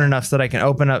my phone enough so that I can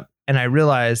open up, and I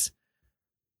realize,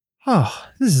 oh,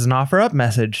 this is an OfferUp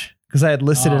message, because I had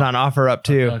listed it on OfferUp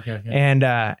too. Okay. And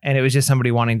it was just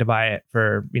somebody wanting to buy it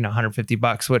for,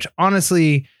 $150, which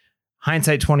honestly,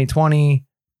 hindsight 2020,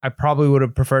 I probably would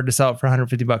have preferred to sell it for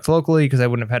 $150 locally, because I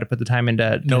wouldn't have had to put the time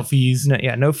into no fees.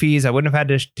 No fees. I wouldn't have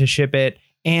had to ship it.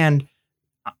 And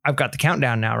I've got the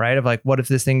countdown now, right? Of like, what if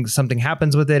something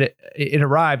happens with it? It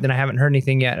arrived, and I haven't heard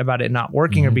anything yet about it not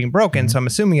working or being broken. So I'm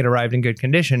assuming it arrived in good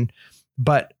condition,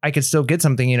 but I could still get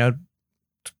something, a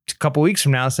couple weeks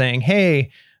from now saying,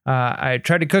 hey, I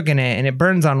tried to cook in it and it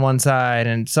burns on one side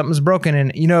and something's broken.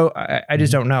 And, I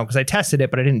just don't know, because I tested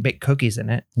it, but I didn't bake cookies in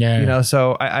it. Yeah.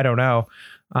 So I don't know.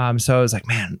 So I was like,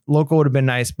 man, local would have been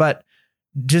nice, but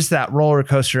just that roller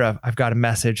coaster of, I've got a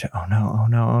message. Oh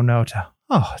no.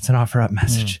 It's an OfferUp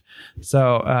message.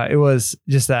 So it was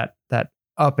just that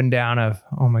up and down of,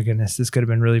 oh my goodness, this could have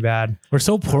been really bad. We're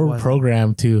so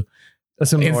programmed to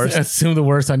assume the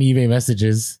worst on eBay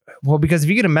messages. Well, because if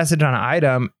you get a message on an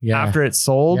item after it's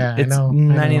sold, it's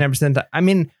 99%. I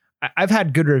mean, I've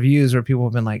had good reviews where people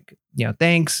have been like,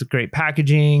 thanks, great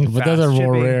packaging. But those are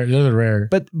more rare. Those are rare.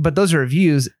 But those are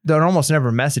reviews. They're almost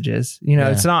never messages.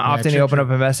 It's not often you open up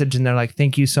a message and they're like,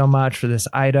 thank you so much for this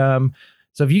item.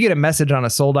 So if you get a message on a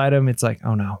sold item, it's like,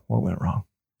 oh no, what went wrong?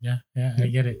 Yeah, I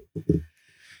get it.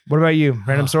 What about you?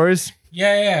 Random stories?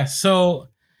 Yeah. So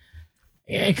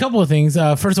a couple of things.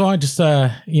 First of all, just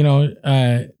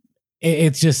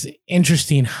it's just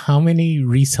interesting how many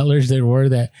resellers there were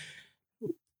that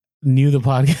knew the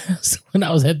podcast when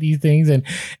I was at these things, and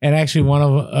actually one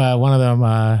of them,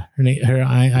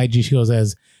 her IG, she goes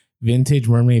as Vintage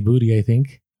Mermaid Booty, I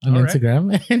think, on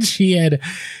Instagram, and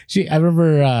I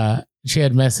remember she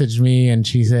had messaged me and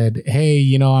she said,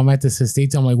 hey, I'm at this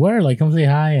estate. I'm like, where? Like, come say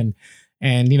hi. And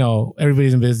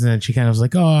everybody's in business. And she kind of was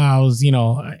like, oh, I was,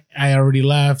 I already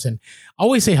left. And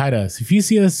always say hi to us. If you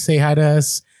see us, say hi to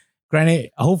us. Granted,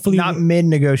 hopefully not mid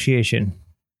negotiation.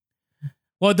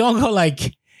 Well, don't go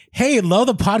like, hey, love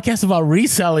the podcast about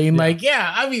reselling. Yeah. Like,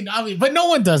 yeah, I mean, but no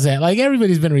one does that. Like,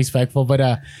 everybody's been respectful, but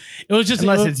it was just,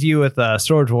 unless it's you with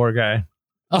Storage War guy.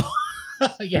 Oh,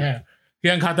 yeah. If you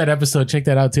haven't caught that episode, check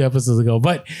that out 2 episodes ago.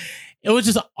 But it was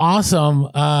just awesome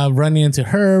running into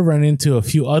her, running into a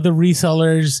few other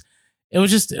resellers. It was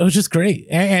just great.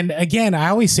 And again, I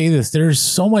always say this, there's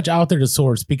so much out there to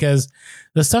source, because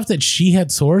the stuff that she had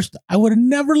sourced, I would have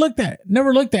never looked at.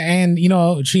 And,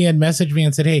 she had messaged me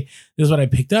and said, hey, this is what I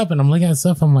picked up. And I'm looking at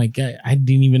stuff. I'm like, I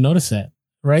didn't even notice that.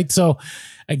 Right. So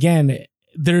again,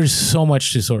 there's so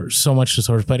much to source.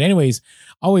 But anyways,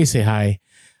 always say hi.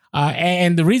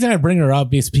 And the reason I bring her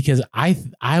up is because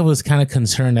I was kind of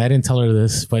concerned. I didn't tell her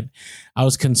this, but I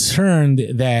was concerned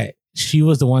that she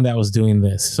was the one that was doing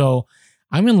this. So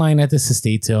I'm in line at this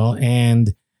estate sale,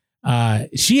 and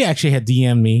she actually had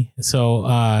DM'd me.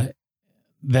 So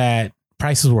that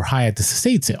prices were high at this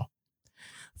estate sale.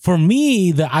 For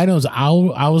me, the items I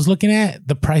was looking at,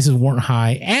 the prices weren't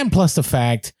high. And plus the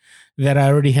fact that I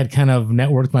already had kind of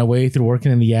networked my way through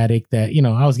working in the attic that,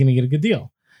 I was going to get a good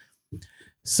deal.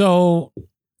 So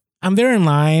I'm there in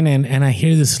line, and I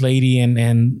hear this lady and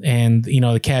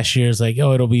the cashier's like,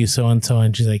 oh, it'll be so and so,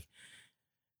 and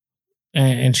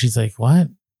she's like, what?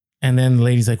 And then the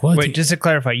lady's like, what? Wait, just to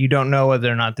clarify, you don't know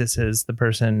whether or not this is the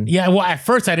person. Yeah, well, at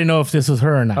first I didn't know if this was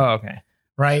her or not. Oh, okay.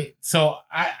 Right. So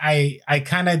I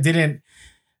kind of didn't.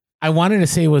 I wanted to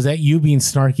say, was that you being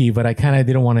snarky, but I kind of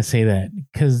didn't want to say that,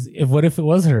 because what if it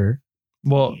was her?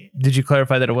 Well, did you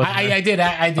clarify that it wasn't? I did.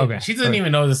 I did. Okay. She doesn't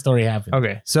even know the story happened.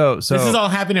 Okay. So this is all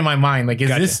happening in my mind. Like, is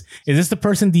Gotcha. this the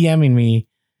person DMing me?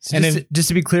 So And just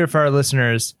to be clear for our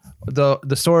listeners,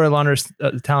 the story Launder's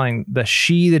telling, the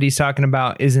she that he's talking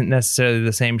about isn't necessarily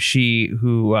the same she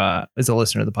who is a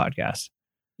listener of the podcast.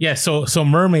 Yeah. So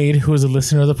Mermaid, who was a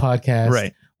listener of the podcast,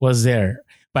 Right. was there,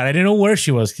 but I didn't know where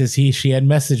she was because she had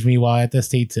messaged me while at the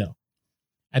estate sale.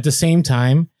 At the same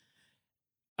time,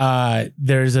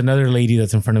 there's another lady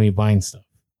that's in front of me buying stuff,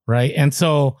 right? And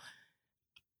so,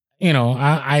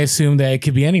 I assume that it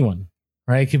could be anyone,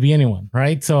 right? It could be anyone,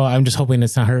 right? So I'm just hoping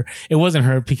it's not her. It wasn't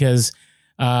her because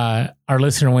our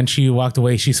listener, when she walked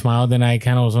away, she smiled, and I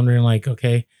kind of was wondering, like,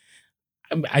 okay,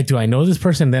 do I know this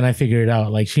person? Then I figured it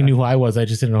out. Like, she knew who I was. I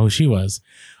just didn't know who she was.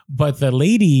 But the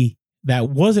lady that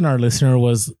wasn't our listener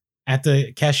was at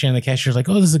the cashier, and the cashier's like,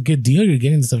 "Oh, this is a good deal. You're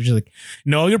getting this stuff." She's like,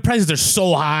 "No, your prices are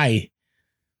so high."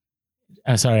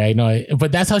 I'm sorry, I know,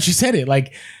 but that's how she said it.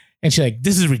 Like, and she's like,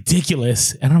 "This is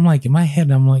ridiculous." And I'm like, in my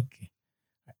head, I'm like,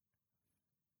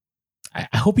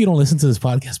 I hope you don't listen to this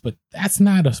podcast, but that's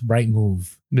not a bright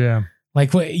move. Yeah.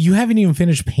 Like, what, you haven't even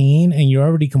finished paying and you're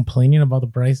already complaining about the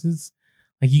prices.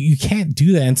 Like, you can't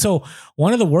do that. And so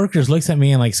one of the workers looks at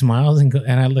me and like smiles, and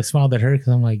I like smiled at her because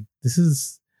I'm like, this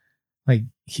is like,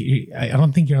 I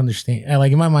don't think you understand.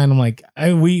 Like, in my mind, I'm like,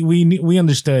 we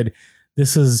understood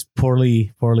this is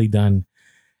poorly done.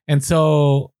 And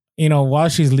so, while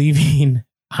she's leaving,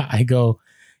 I go,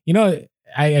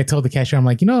 I told the cashier, I'm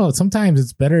like, sometimes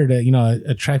it's better to,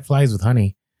 attract flies with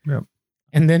honey. Yep.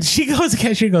 And then the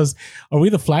cashier goes, are we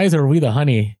the flies or are we the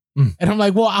honey? Mm. And I'm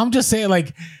like, well, I'm just saying,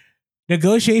 like,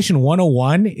 negotiation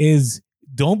 101 is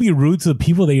don't be rude to the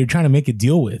people that you're trying to make a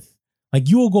deal with. Like,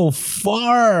 you will go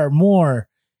far more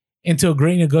into a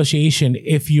great negotiation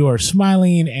if you are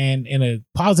smiling and in a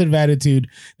positive attitude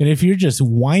than if you're just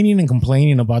whining and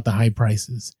complaining about the high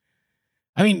prices.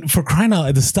 I mean, for crying out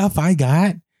loud, the stuff I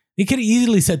got, they could have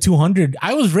easily said 200.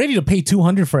 I was ready to pay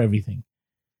 200 for everything,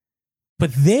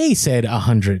 but they said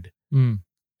 100. Mm.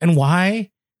 And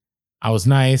why? I was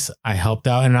nice. I helped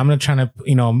out, and I'm not trying to,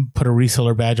 put a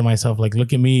reseller badge on myself. Like,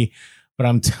 look at me. But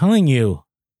I'm telling you,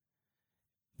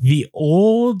 the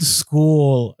old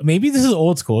school, maybe this is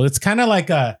old school. It's kind of like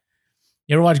you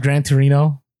ever watch Gran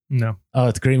Torino? No. Oh,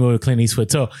 it's a great movie with Clint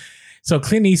Eastwood. So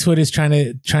Clint Eastwood is trying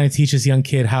to teach this young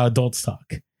kid how adults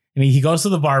talk. And he goes to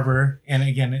the barber, and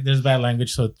again, there's bad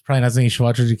language, so it's probably not something you should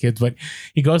watch with your kids. But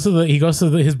he goes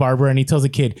to his barber, and he tells the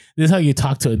kid, "This is how you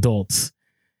talk to adults."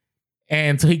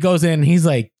 And so he goes in, and he's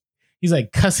like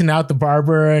cussing out the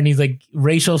barber, and he's like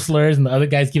racial slurs, and the other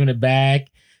guy's giving it back. And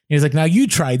he's like, "Now you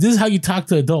try. This is how you talk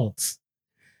to adults."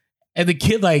 And the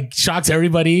kid like shocks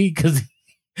everybody because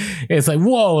it's like,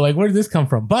 whoa, like, where did this come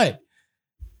from? But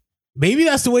maybe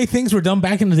that's the way things were done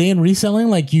back in the day in reselling.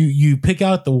 Like, you pick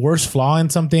out the worst flaw in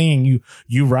something, and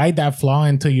you ride that flaw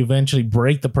until you eventually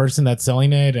break the person that's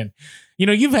selling it. And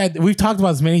we've talked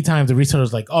about this many times. The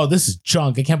reseller's like, "Oh, this is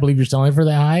junk. I can't believe you're selling it for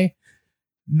that high."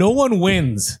 No one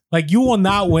wins. Like, you will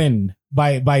not win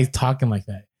by talking like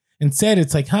that. Instead,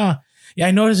 it's like, yeah,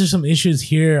 I noticed there's some issues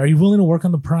here. Are you willing to work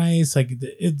on the price? Like,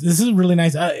 this is really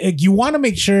nice. You want to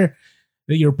make sure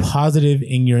that you're positive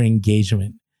in your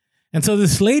engagement. And so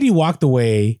this lady walked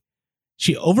away.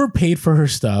 She overpaid for her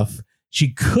stuff. She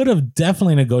could have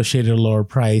definitely negotiated a lower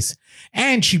price,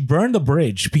 and she burned the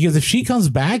bridge because if she comes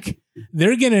back,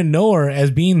 they're going to know her as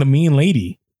being the mean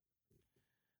lady.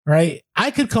 Right?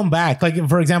 I could come back. Like,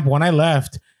 for example, when I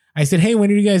left, I said, "Hey, when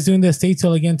are you guys doing the estate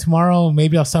sale again tomorrow?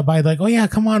 Maybe I'll stop by." Like, "Oh yeah,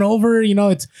 come on over.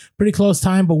 It's pretty close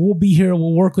time, but we'll be here.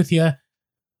 We'll work with you."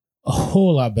 A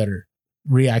whole lot better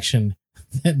reaction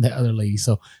than the other lady.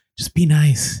 So just be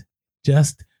nice.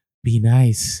 Just be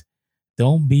nice.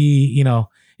 Don't be,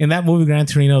 in that movie, Gran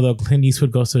Torino, though, Clint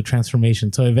Eastwood goes through a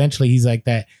transformation. So eventually he's like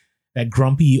that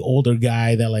grumpy older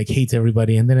guy that like hates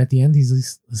everybody. And then at the end,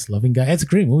 he's this loving guy. It's a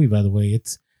great movie, by the way.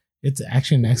 It's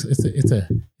actually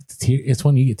it's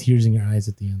one you get tears in your eyes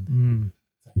at the end. Mm.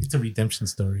 It's a redemption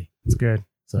story. It's good.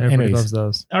 So Everybody loves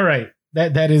those. All right.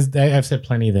 I've said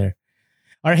plenty there.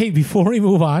 All right. Hey, before we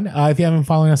move on, if you haven't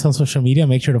followed us on social media,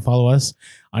 make sure to follow us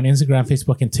on Instagram,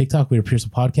 Facebook, and TikTok. We are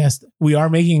Pearson Podcast. We are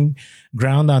making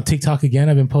ground on TikTok again.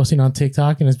 I've been posting on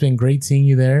TikTok, and it's been great seeing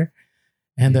you there.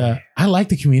 And I like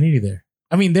the community there.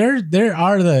 I mean, there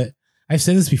are I've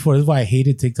said this before. This is why I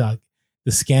hated TikTok.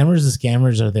 The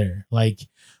scammers are there. Like,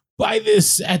 buy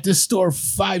this at this store,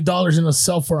 $5 and it'll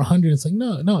sell for $100. It's like,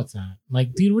 no, it's not.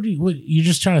 Like, dude, you're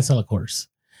just trying to sell a course,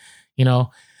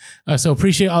 So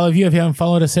appreciate all of you. If you haven't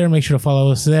followed us there, make sure to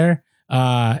follow us there.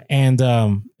 And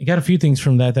I got a few things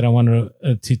from that I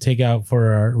wanted to take out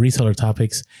for our reseller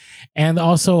topics. And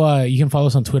also, you can follow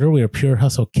us on Twitter. We are Pure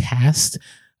Hustle Cast.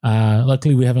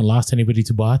 Luckily, we haven't lost anybody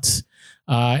to bots.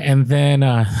 And then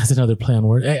that's another play on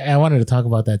word. I wanted to talk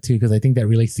about that too, because I think that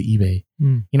relates to eBay.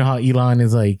 You know how Elon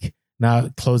is like now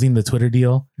closing the Twitter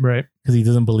deal, right? Because he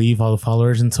doesn't believe all the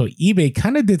followers. And so eBay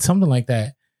kind of did something like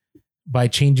that by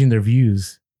changing their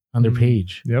views on their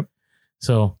page. Yep.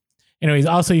 So anyways,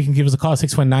 also you can give us a call,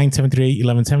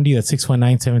 619-738-1170. That's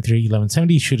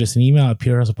 619-738-1170. Shoot us an email at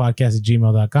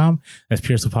purehustlepodcast@gmail.com. That's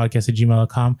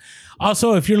purehustlepodcast@gmail.com.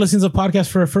 Also, if you're listening to the podcast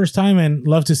for the first time and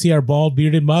love to see our bald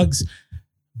bearded mugs,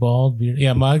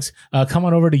 mugs, come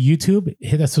on over to YouTube,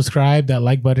 hit that subscribe, that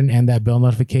like button, and that bell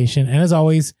notification. And as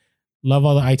always, love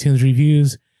all the iTunes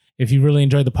reviews. If you really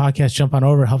enjoyed the podcast, jump on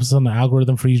over, help us on the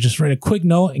algorithm for you. Just write a quick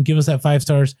note and give us that 5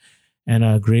 stars,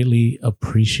 and greatly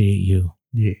appreciate you.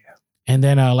 Yeah. And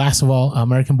then last of all,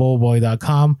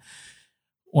 AmericanBowlBoy.com,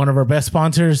 one of our best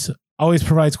sponsors, always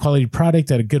provides quality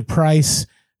product at a good price,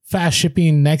 fast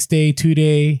shipping, next day,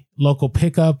 2-day, local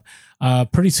pickup.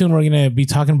 Pretty soon we're going to be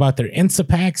talking about their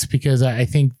Instapacks, because I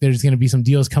think there's going to be some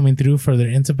deals coming through for their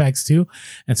Instapacks too.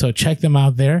 And so check them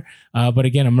out there. But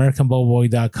again,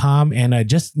 AmericanBowlBoy.com, and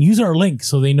just use our link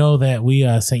so they know that we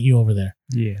sent you over there.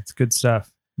 Yeah, it's good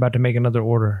stuff. About to make another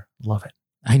order. Love it.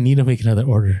 I need to make another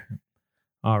order.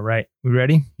 All right. We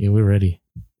ready? Yeah, we're ready.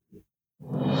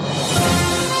 The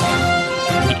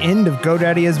end of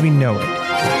GoDaddy as we know it.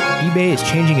 eBay is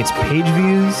changing its page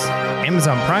views.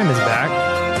 Amazon Prime is back.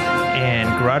 And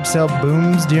garage sale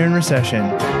booms during recession.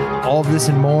 All of this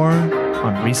and more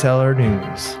on Reseller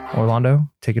News. Orlando,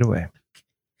 take it away.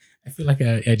 I feel like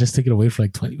I just took it away for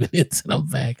like 20 minutes and I'm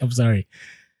back. I'm sorry.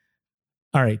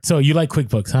 All right. So you like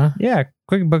QuickBooks, huh? Yeah,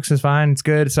 QuickBooks is fine. It's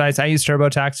good. It's nice. I use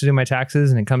TurboTax to do my taxes,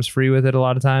 and it comes free with it a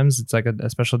lot of times. It's like a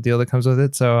special deal that comes with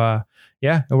it. So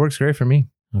yeah, it works great for me.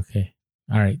 Okay.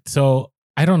 All right. So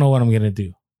I don't know what I'm going to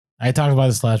do. I talked about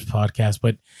this last podcast,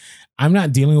 but I'm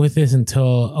not dealing with this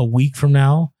until a week from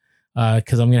now,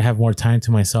 because I'm going to have more time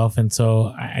to myself. And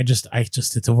so I just,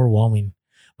 it's overwhelming.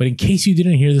 But in case you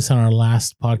didn't hear this on our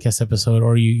last podcast episode,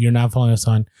 or you're not following us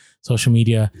on social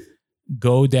media,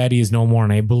 GoDaddy is no more.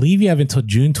 And I believe you have until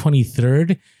June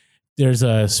 23rd. There's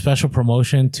a special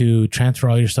promotion to transfer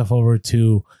all your stuff over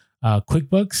to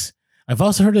QuickBooks. I've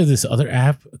also heard of this other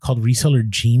app called Reseller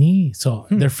Genie. So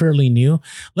they're fairly new.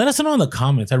 Let us know in the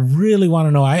comments. I really want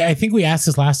to know. I think we asked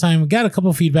this last time. We got a couple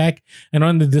of feedback. And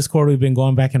on the Discord, we've been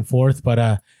going back and forth.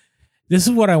 But this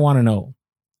is what I want to know.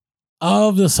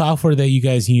 Of the software that you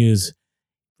guys use,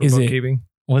 For is bookkeeping. it...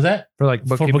 Was that? For like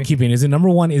bookkeeping. For bookkeeping. Is it number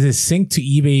one? Is it sync to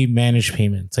eBay managed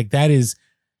payments? Like that is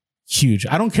huge.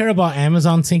 I don't care about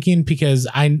Amazon syncing, because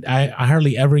I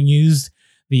hardly ever used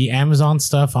the Amazon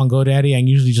stuff on GoDaddy. I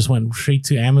usually just went straight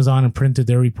to Amazon and printed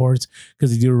their reports,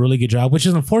 because they do a really good job, which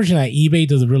is unfortunate that eBay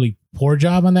does a really poor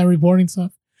job on that reporting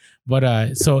stuff.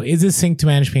 But so is it synced to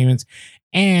managed payments?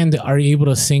 And are you able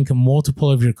to sync multiple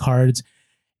of your cards?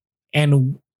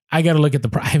 And I got to look at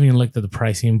I haven't even looked at the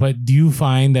pricing, but do you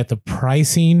find that the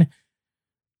pricing,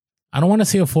 I don't want to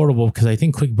say affordable, because I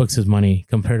think QuickBooks is money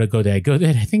compared to GoDaddy.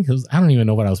 GoDaddy, I think I don't even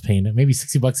know what I was paying. Maybe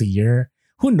 $60 a year.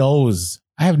 Who knows?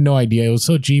 I have no idea. It was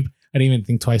so cheap. I didn't even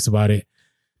think twice about it.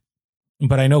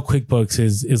 But I know QuickBooks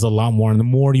is a lot more. And the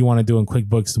more you want to do in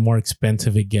QuickBooks, the more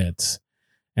expensive it gets.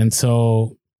 And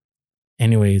so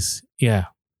anyways, yeah,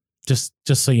 just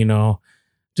so you know,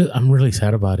 I'm really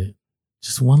sad about it.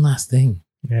 Just one last thing.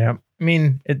 Yeah. I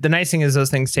mean, the nice thing is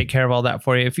those things take care of all that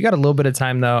for you. If you got a little bit of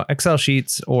time, though, Excel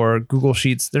sheets or Google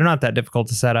Sheets, they're not that difficult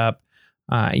to set up.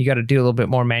 You got to do a little bit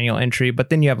more manual entry,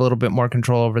 but then you have a little bit more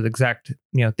control over the exact,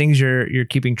 things you're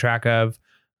keeping track of.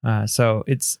 So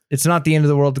it's not the end of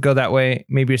the world to go that way.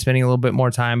 Maybe you're spending a little bit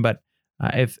more time, but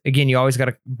if again, you always got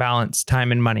to balance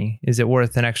time and money. Is it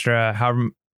worth an extra however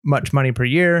much money per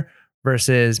year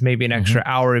versus maybe an extra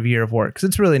hour of year of work? Because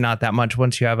it's really not that much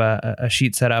once you have a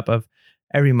sheet set up of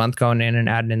every month going in and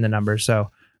adding in the numbers.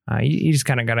 So you just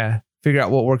kind of got to figure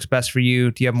out what works best for you.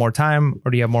 Do you have more time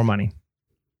or do you have more money?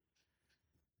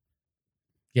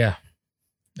 Yeah.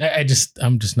 I'm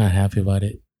just not happy about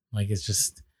it. Like, it's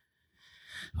just,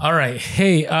 all right.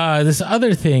 Hey, this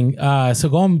other thing. So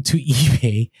going to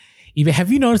eBay,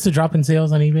 have you noticed a drop in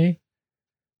sales on eBay?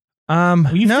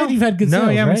 You've had good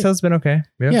sales, yeah, right? my sales been okay.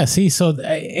 Yeah. See, so,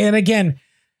 and again,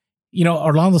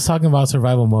 Orlando's talking about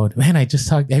survival mode. Man, I just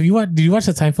talked. Did you watch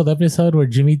the Seinfeld episode where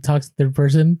Jimmy talks third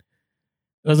person?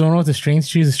 It was the one with the strength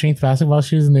shoes, the strength basketball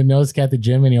shoes, and they know this guy at the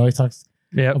gym, and he always talks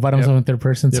about himself in third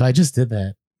person. So I just did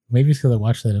that. Maybe it's because I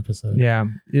watched that episode. Yeah,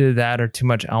 either that or too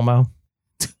much Elmo.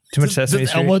 Too much Sesame Does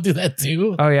Street. Elmo do that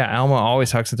too? Oh yeah, Elmo always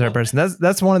talks in third person.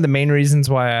 That's one of the main reasons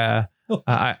why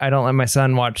I don't let my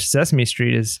son watch Sesame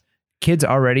Street. Is kids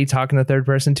already talking the third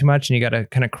person too much, and you got to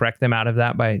kind of correct them out of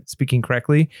that by speaking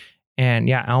correctly. And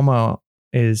yeah,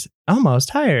 Elmo's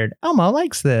tired. Elmo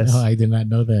likes this. Oh, I did not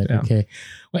know that. Yeah. Okay.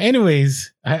 Well,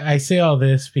 anyways, I say all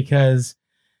this because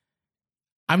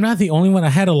I'm not the only one. I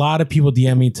had a lot of people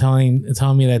DM me telling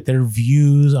me that their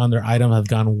views on their item have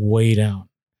gone way down.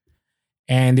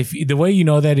 And if the way you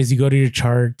know that is you go to your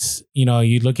charts, you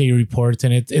look at your reports,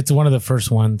 and it's one of the first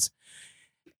ones.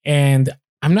 And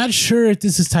I'm not sure if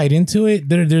this is tied into it.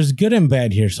 There's good and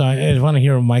bad here. So I want to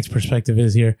hear what Mike's perspective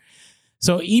is here.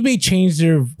 So eBay changed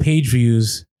their page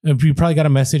views. You probably got a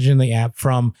message in the app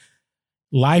from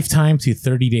lifetime to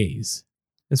 30 days.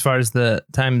 As far as the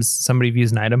times somebody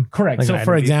views an item. Correct. Like so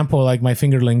for example, like my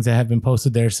fingerlings that have been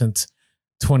posted there since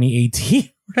 2018,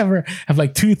 whatever, have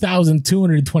like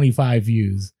 2,225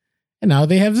 views. And now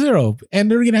they have 0. And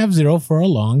they're going to have 0 for a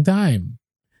long time.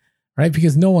 Right?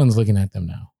 Because no one's looking at them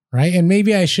now. Right? And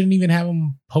maybe I shouldn't even have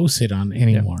them posted on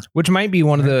anymore. Yeah. Which might be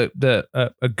one of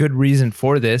a good reason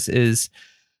for this is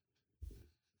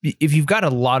if you've got a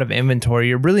lot of inventory,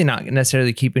 you're really not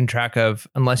necessarily keeping track of,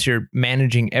 unless you're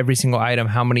managing every single item,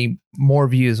 how many more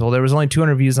views. Well, there was only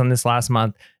 200 views on this last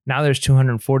month. Now there's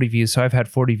 240 views. So I've had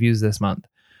 40 views this month.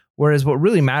 Whereas what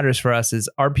really matters for us is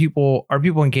are people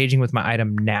engaging with my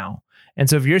item now? And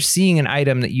so if you're seeing an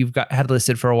item that you've had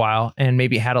listed for a while and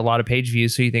maybe had a lot of page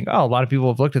views, so you think, oh, a lot of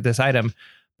people have looked at this item.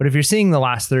 But if you're seeing the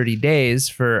last 30 days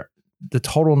for the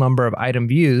total number of item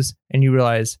views and you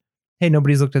realize, hey,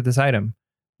 nobody's looked at this item.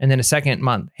 And then a second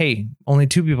month, hey, only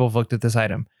 2 people have looked at this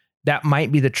item. That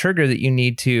might be the trigger that you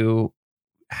need to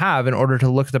have in order to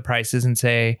look at the prices and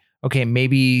say, okay,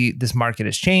 maybe this market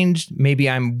has changed. Maybe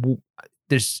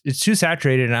it's too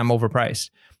saturated and I'm overpriced.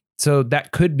 So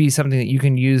that could be something that you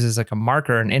can use as like a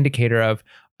marker, an indicator of,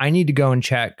 I need to go and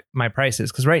check my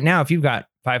prices. Because right now, if you've got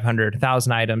 500,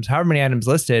 1,000 items, however many items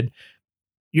listed,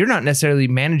 you're not necessarily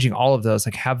managing all of those.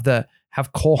 Like have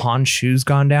Cole Haan shoes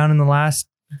gone down in the last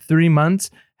 3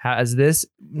 months?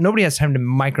 Nobody has time to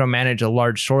micromanage a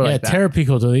large store like that. Terapeak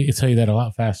will tell you that a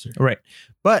lot faster. Right.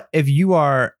 But if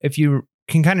you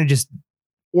can kind of just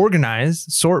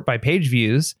sort by page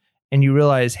views, and you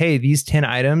realize, hey, these 10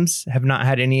 items have not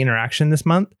had any interaction this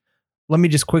month, let me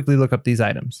just quickly look up these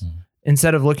items.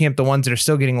 Instead of looking up the ones that are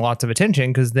still getting lots of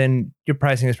attention, because then your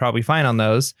pricing is probably fine on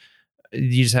those.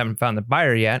 You just haven't found the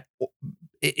buyer yet.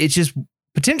 It's just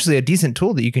potentially a decent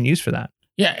tool that you can use for that.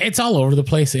 Yeah, it's all over the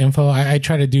place, the info. I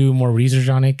try to do more research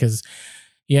on it because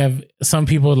you have some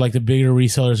people, like the bigger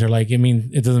resellers, are like,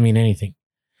 it doesn't mean anything.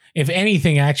 If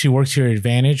anything, it actually works to your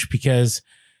advantage, because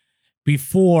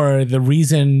before, the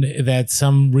reason that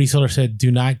some resellers said do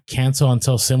not cancel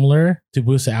until similar to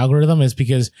boost the algorithm is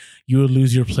because you would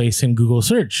lose your place in Google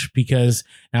search, because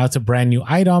now it's a brand new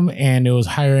item and it was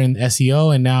higher in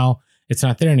SEO and now it's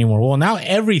not there anymore. Well, now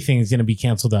everything's going to be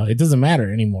canceled out. It doesn't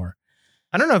matter anymore.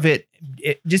 I don't know if it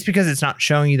just because it's not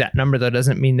showing you that number, though,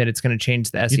 doesn't mean that it's going to change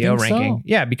the SEO ranking. So?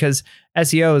 Yeah, because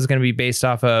SEO is going to be based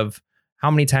off of how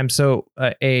many times. So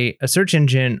a search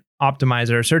engine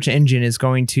optimizer, a search engine is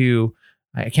going to,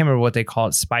 I can't remember what they call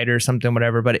it, spider something,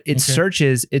 whatever, but it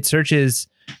searches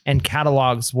and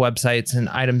catalogs websites and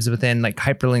items within, like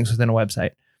hyperlinks within a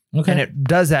website. Okay. And it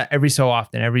does that every so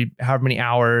often, every however many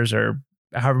hours or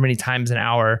however many times an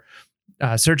hour,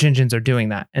 search engines are doing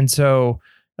that. And so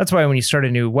that's why when you start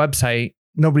a new website,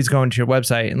 nobody's going to your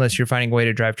website unless you're finding a way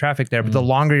to drive traffic there. But the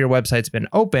longer your website's been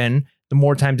open, the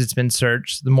more times it's been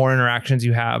searched, the more interactions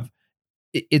you have,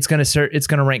 it's going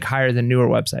to rank higher than newer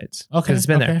websites. Okay. Because it's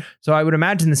been there. So I would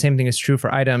imagine the same thing is true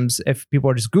for items if people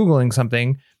are just Googling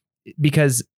something,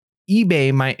 because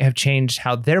eBay might have changed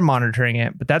how they're monitoring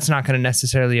it, but that's not going to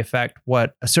necessarily affect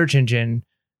what a search engine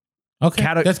that's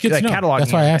good to know. Cataloging.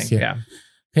 That's why I asked you. Yeah.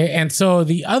 Okay. And so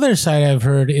the other side I've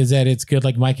heard is that it's good,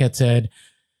 like Mike had said,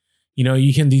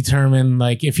 you can determine,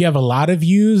 like, if you have a lot of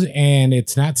views and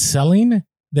it's not selling,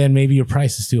 then maybe your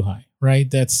price is too high,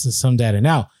 right? That's some data.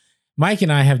 Now, Mike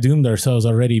and I have doomed ourselves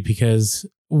already because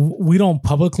we don't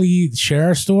publicly share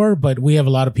our store, but we have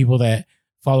a lot of people that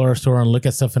follow our store and look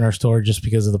at stuff in our store just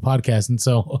because of the podcast. And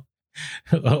so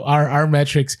our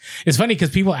metrics, it's funny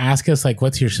because people ask us, like,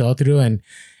 what's your sell through? And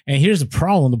here's the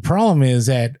problem. The problem is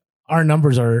that our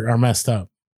numbers are messed up,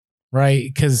 right?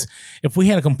 Because if we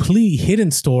had a complete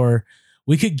hidden store,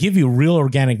 we could give you real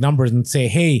organic numbers and say,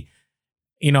 hey,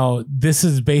 this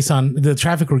is based on the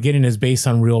traffic we're getting is based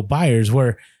on real buyers,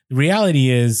 where the reality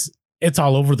is it's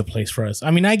all over the place for us. I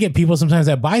mean, I get people sometimes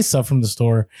that buy stuff from the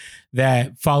store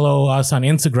that follow us on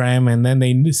Instagram, and then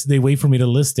they wait for me to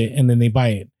list it and then they buy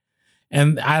it.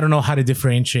 And I don't know how to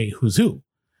differentiate who's who.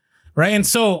 Right. And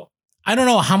so I don't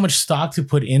know how much stock to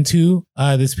put into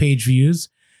this page views.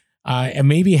 And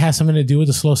maybe it has something to do with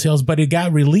the slow sales, but it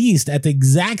got released at the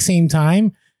exact same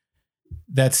time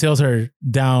that sales are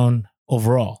down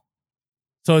overall.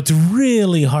 So it's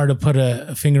really hard to put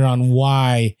a finger on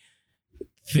why,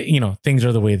 things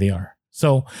are the way they are.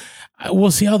 So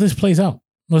we'll see how this plays out.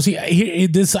 We'll see.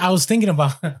 I was thinking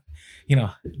about,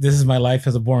 this is my life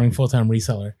as a boring full-time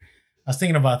reseller. I was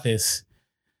thinking about this.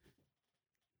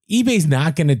 eBay's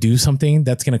not going to do something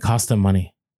that's going to cost them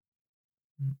money.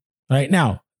 Right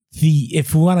now,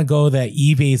 if we want to go that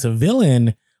eBay is a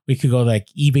villain, we could go like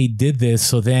eBay did this,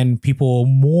 so then people will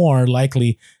more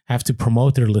likely have to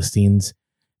promote their listings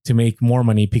to make more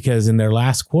money, because in their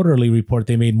last quarterly report,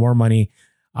 they made more money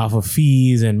off of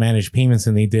fees and managed payments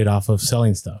than they did off of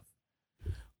selling stuff.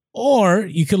 Or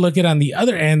you could look at on the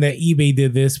other end that eBay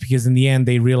did this because in the end,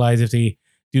 they realize if they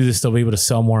do this, they'll be able to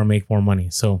sell more and make more money.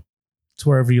 So it's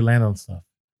wherever you land on stuff.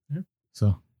 Yeah.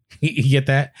 So you get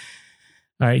that?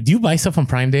 All right. Do you buy stuff on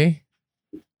Prime Day?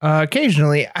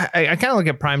 Occasionally. I kind of look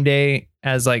at Prime Day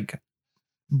as like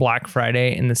Black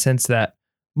Friday, in the sense that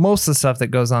most of the stuff that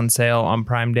goes on sale on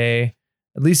Prime Day,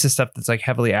 at least the stuff that's like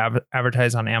heavily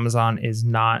advertised on Amazon, is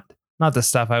not the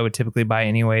stuff I would typically buy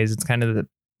anyways. It's kind of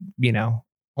the,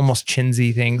 almost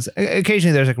chinsy things.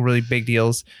 Occasionally there's like really big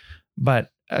deals, but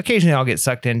occasionally I'll get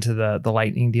sucked into the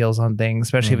lightning deals on things,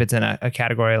 especially if it's in a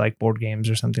category like board games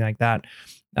or something like that.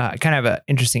 Kind of an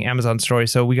interesting Amazon story.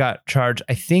 So we got charged,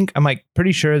 I'm like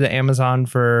pretty sure that Amazon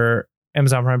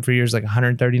Prime for years is like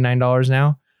 $139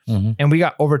 now. Mm-hmm. And we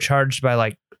got overcharged by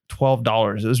like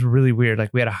 $12. It was really weird.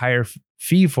 Like we had a higher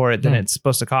fee for it than it's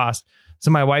supposed to cost. So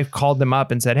my wife called them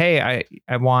up and said, hey,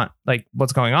 I want, like,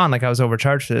 what's going on? Like I was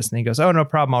overcharged for this. And he goes, oh, no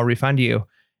problem. I'll refund you.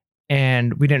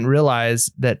 And we didn't realize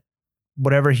that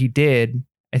whatever he did,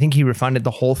 I think he refunded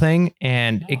the whole thing,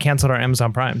 and it canceled our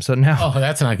Amazon Prime. So now,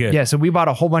 that's not good. Yeah. So we bought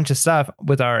a whole bunch of stuff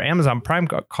with our Amazon Prime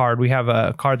card. We have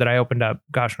a card that I opened up,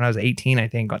 when I was 18, I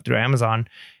think, got through Amazon,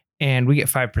 and we get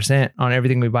 5% on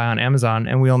everything we buy on Amazon.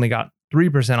 And we only got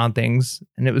 3% on things.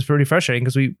 And it was pretty frustrating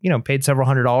because we, paid several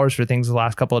 $100s for things the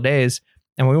last couple of days,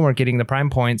 and we weren't getting the Prime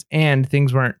points, and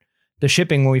things weren't, the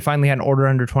shipping, when we finally had an order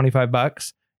under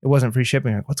 $25, it wasn't free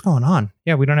shipping. Like, what's going on?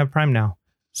 Yeah, we don't have Prime now.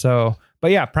 So,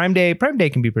 but yeah, Prime Day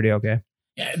can be pretty okay.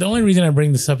 Yeah, the only reason I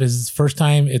bring this up is it's the first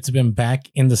time it's been back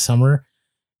in the summer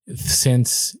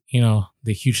since, the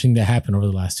huge thing that happened over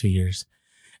the last 2 years.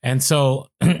 And so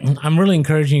I'm really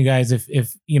encouraging you guys,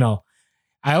 if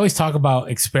I always talk about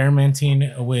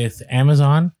experimenting with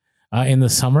Amazon in the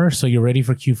summer, so you're ready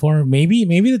for Q4. Maybe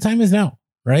the time is now,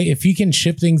 right? If you can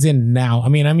ship things in now, I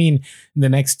mean, in the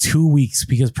next 2 weeks,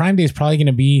 because Prime Day is probably going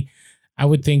to be, I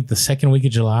would think, the second week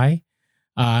of July.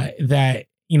 That,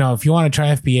 if you want to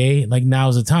try FBA, like,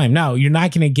 now's the time. Now, you're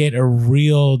not going to get a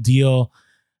real deal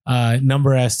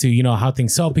number as to, how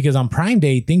things sell, because on Prime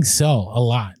Day, things sell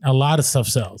a lot of stuff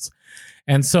sells.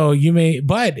 And so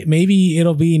maybe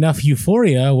it'll be enough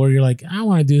euphoria where you're like, I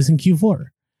want to do this in Q4,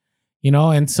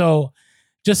 and so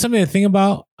just something to think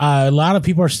about. A lot of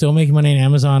people are still making money on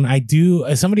Amazon.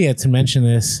 Somebody had to mention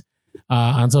this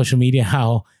on social media,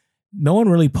 how no one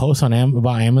really posts on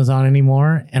about Amazon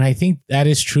anymore. And I think that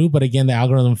is true. But again, the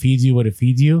algorithm feeds you what it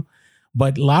feeds you.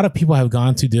 But a lot of people have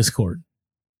gone to Discord,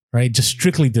 right? Just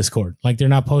strictly Discord. Like, they're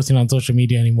not posting on social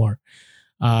media anymore.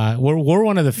 We're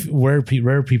one of the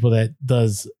rare people that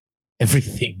does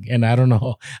everything. And I don't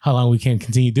know how long we can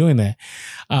continue doing that.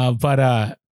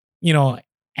 But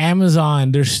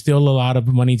Amazon, there's still a lot of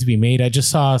money to be made. I just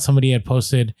saw somebody had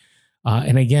posted,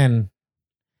 and again,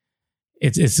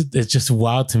 it's just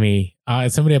wild to me.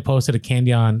 Somebody had posted a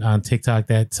candy on TikTok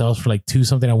that sells for like $2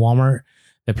 something at Walmart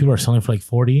that people are selling for like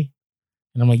 $40.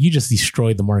 And I'm like, you just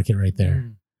destroyed the market right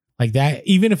there. Like that,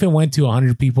 even if it went to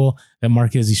 100 people, that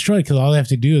market is destroyed, because all they have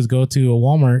to do is go to a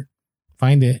Walmart,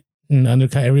 find it, and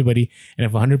undercut everybody. And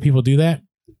if 100 people do that,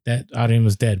 that audience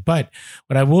was dead. But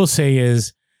what I will say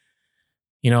is,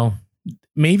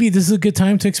 maybe this is a good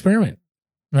time to experiment.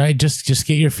 Right. Just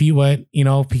get your feet wet,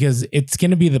 because it's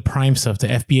going to be the Prime stuff, the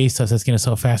FBA stuff, that's going to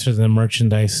sell faster than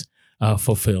merchandise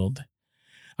fulfilled.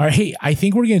 All right. Hey, I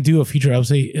think we're going to do a future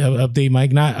update,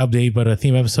 Mike, not update, but a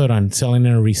theme episode on selling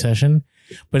in a recession.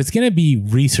 But it's going to be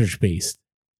research based,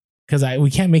 because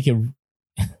we can't make it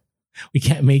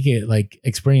like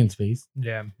experience based.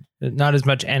 Yeah. Not as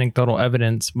much anecdotal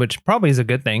evidence, which probably is a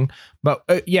good thing. But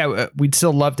we'd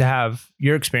still love to have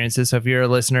your experiences. So if you're a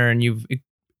listener and you've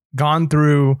gone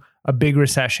through a big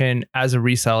recession as a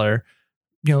reseller,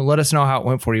 let us know how it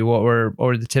went for you. What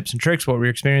were the tips and tricks? What were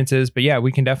your experiences? But yeah,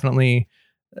 we can definitely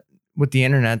with the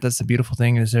internet, that's the beautiful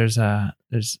thing is there's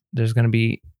going to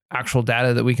be actual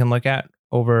data that we can look at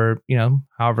over,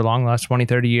 however long, last 20,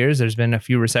 30 years. There's been a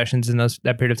few recessions in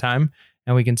that period of time,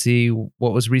 and we can see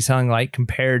what was reselling like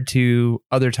compared to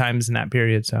other times in that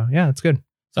period. So yeah, it's good.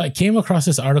 So I came across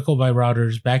this article by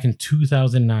Reuters back in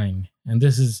 2009, and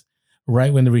this is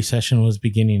right when the recession was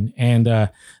beginning. And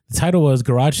the title was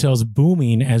Garage Sales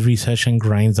Booming as Recession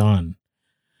Grinds On.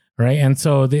 Right. And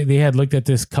so they had looked at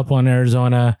this couple in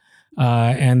Arizona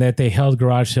and that they held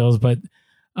garage sales. But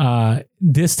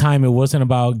this time it wasn't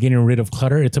about getting rid of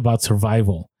clutter. It's about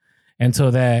survival. And so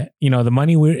that, the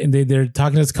money they're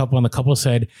talking to this couple, and the couple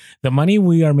said, the money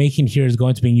we are making here is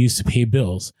going to be used to pay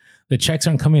bills. The checks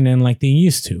aren't coming in like they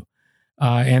used to.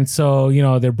 And so,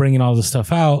 they're bringing all this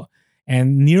stuff out.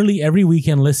 And nearly every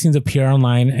weekend, listings appear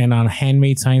online and on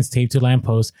handmade signs taped to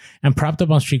lampposts and propped up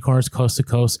on street corners coast to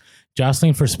coast,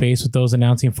 jostling for space with those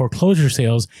announcing foreclosure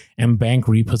sales and bank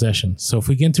repossessions. So if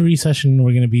we get into recession,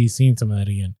 we're going to be seeing some of that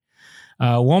again.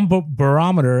 One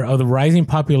barometer of the rising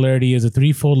popularity is a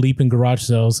threefold leap in garage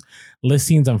sales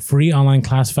listings on free online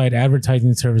classified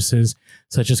advertising services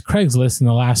such as Craigslist in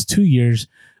the last 2 years.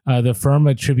 The firm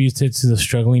attributes it to the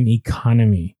struggling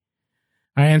economy.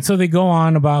 All right, and so they go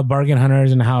on about bargain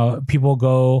hunters and how people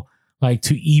go like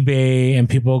to eBay and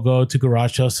people go to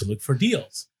garage sales to look for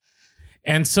deals.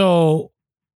 And so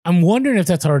I'm wondering if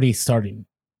that's already starting,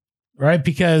 right?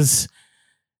 Because,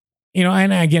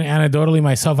 and again, anecdotally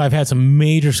myself, I've had some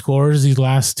major scores these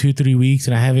last 2-3 weeks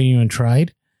and I haven't even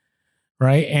tried,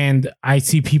 right? And I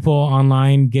see people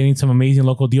online getting some amazing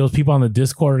local deals. People on the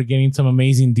Discord are getting some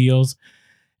amazing deals.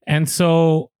 And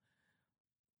so,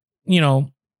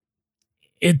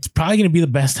 it's probably going to be the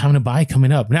best time to buy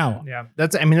coming up now. Yeah,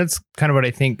 that's kind of what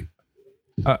I think.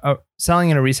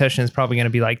 Selling in a recession is probably going to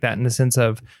be like that in the sense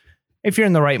of if you're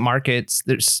in the right markets,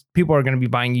 there's people are going to be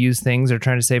buying used things or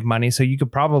trying to save money. So you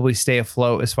could probably stay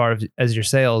afloat as far as your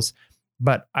sales.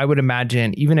 But I would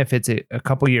imagine even if it's a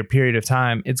couple year period of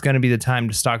time, it's going to be the time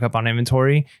to stock up on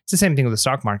inventory. It's the same thing with the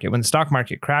stock market. When the stock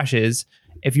market crashes,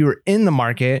 if you were in the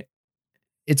market,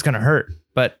 it's going to hurt.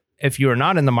 But if you are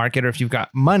not in the market or if you've got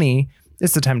money,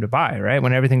 it's the time to buy, right?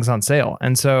 When everything's on sale.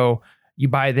 And so you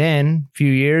buy then,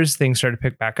 few years, things start to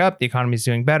pick back up. The economy's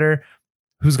doing better.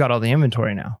 Who's got all the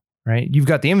inventory now, right? You've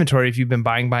got the inventory if you've been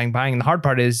buying. And the hard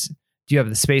part is, do you have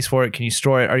the space for it? Can you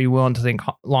store it? Are you willing to think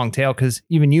long tail? Because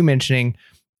even you mentioning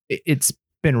it's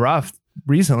been rough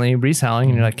recently reselling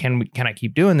and you're like, can I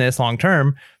keep doing this long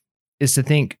term? Is to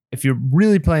think if you're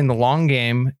really playing the long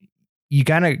game, you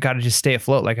got to just stay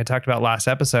afloat. Like I talked about last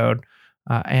episode.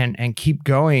 And keep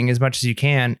going as much as you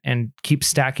can and keep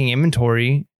stacking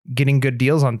inventory, getting good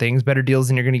deals on things, better deals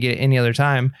than you're going to get any other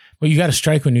time. Well, you got to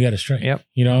strike when you got to strike. Yep.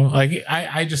 Like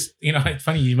I just, it's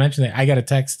funny you mentioned that. I got a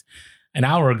text an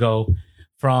hour ago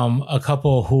from a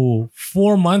couple who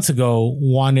 4 months ago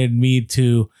wanted me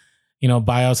to,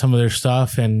 buy out some of their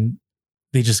stuff and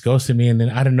they just ghosted me. And then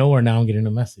out of nowhere, now I'm getting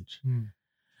a message.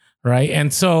 Right.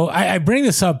 And so I bring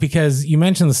this up because you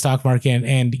mentioned the stock market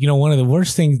and one of the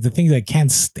worst things, the things I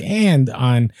can't stand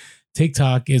on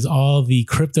TikTok is all the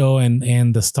crypto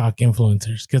and the stock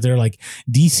influencers because they're like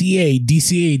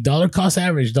DCA, dollar cost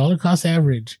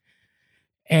average.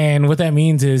 And what that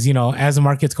means is, as the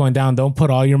market's going down, don't put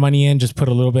all your money in, just put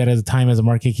a little bit at a time as the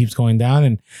market keeps going down.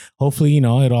 And hopefully,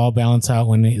 it'll all balance out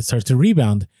when it starts to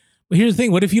rebound. But here's the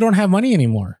thing. What if you don't have money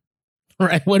anymore?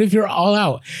 Right? What if you're all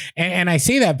out? And I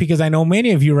say that because I know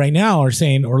many of you right now are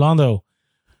saying, Orlando,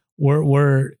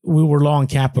 we're low on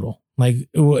capital. Like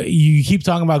you keep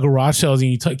talking about garage sales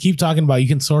and you keep talking about you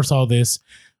can source all this,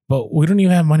 but we don't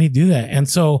even have money to do that. And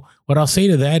so what I'll say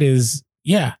to that is,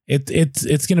 yeah,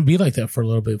 it's going to be like that for a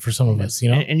little bit for some of us,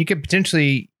 And you could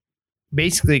potentially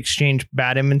basically exchange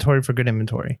bad inventory for good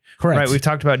inventory. Correct. Right? We've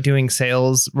talked about doing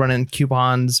sales, running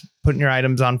coupons, putting your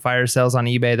items on fire sales on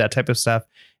eBay, that type of stuff.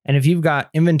 And if you've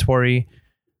got inventory,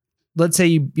 let's say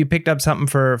you picked up something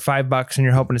for $5 and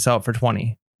you're hoping to sell it for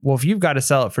 20. Well, if you've got to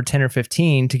sell it for 10 or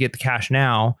 15 to get the cash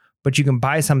now, but you can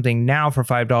buy something now for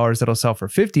 $5 that'll sell for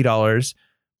 $50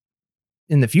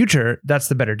 in the future, that's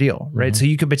the better deal, right? Mm-hmm. So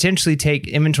you could potentially take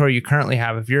inventory you currently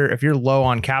have. If you're low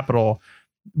on capital,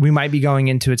 we might be going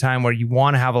into a time where you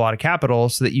want to have a lot of capital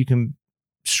so that you can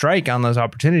strike on those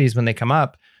opportunities when they come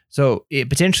up. So it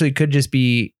potentially could just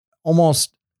be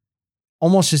almost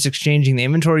just exchanging the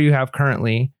inventory you have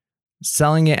currently,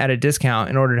 selling it at a discount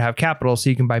in order to have capital so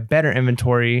you can buy better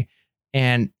inventory.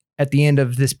 And at the end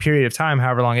of this period of time,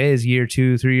 however long it is, year,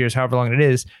 2, 3 years, however long it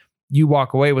is, you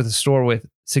walk away with a store with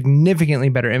significantly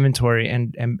better inventory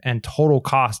and total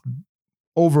cost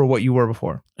over what you were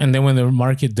before. And then when the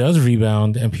market does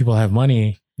rebound and people have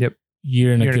money, yep,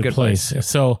 you're in a good place.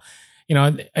 So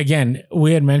again,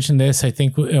 we had mentioned this, I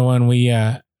think, when we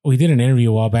did an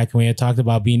interview a while back, and we had talked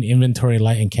about being inventory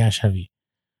light and cash heavy.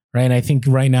 Right. And I think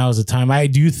right now is the time. I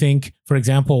do think, for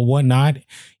example, Whatnot,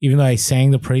 even though I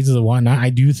sang the praises of Whatnot, I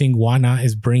do think Whatnot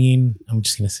is bringing, I'm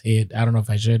just going to say it. I don't know if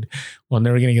I should. Well,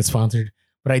 never going to get sponsored.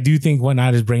 But I do think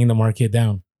Whatnot is bringing the market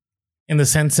down in the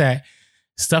sense that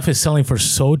stuff is selling for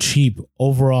so cheap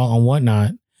overall on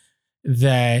Whatnot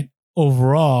that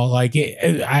overall, like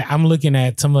I'm looking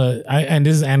at some of, and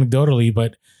this is anecdotally,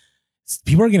 but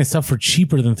people are getting stuff for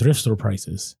cheaper than thrift store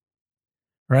prices.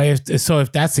 Right. So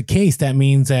if that's the case, that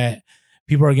means that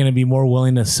people are going to be more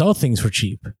willing to sell things for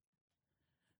cheap.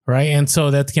 Right. And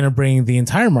so that's going to bring the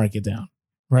entire market down.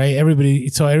 Right.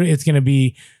 It's going to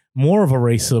be more of a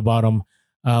race to the bottom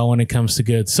when it comes to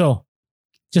goods. So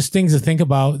just things to think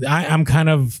about.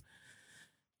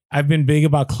 I've been big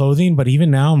about clothing, but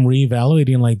even now I'm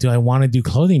reevaluating, like, do I want to do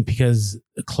clothing? Because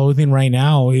clothing right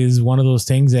now is one of those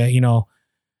things that,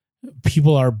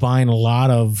 people are buying a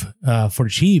lot of for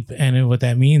cheap. And what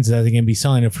that means is that they're going to be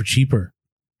selling it for cheaper.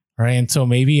 Right. And so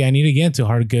maybe I need to get into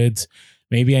hard goods.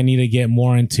 Maybe I need to get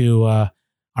more into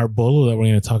our bolo that we're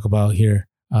going to talk about here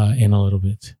in a little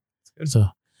bit. So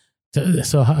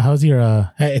how's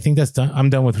your, I think that's done.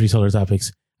 I'm done with reseller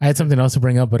topics. I had something else to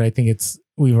bring up, but I think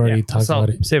we've already talked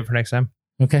about it. Save it for next time.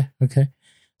 Okay.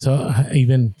 So you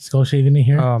been skull shaving it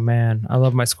here? Oh man, I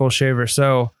love my skull shaver.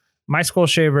 So my skull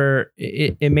shaver,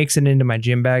 it makes it into my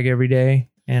gym bag every day.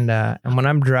 And when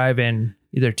I'm driving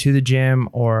either to the gym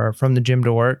or from the gym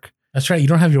to work. That's right. You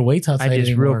don't have your weights outside I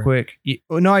just anymore. real quick.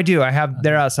 No, I do. I have,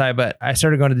 they're outside, but I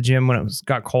started going to the gym when it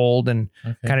got cold and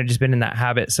kind of just been in that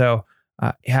habit. So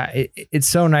it's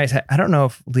so nice. I don't know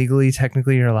if legally,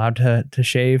 technically you're allowed to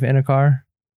shave in a car.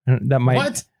 That might.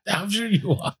 What? I'm sure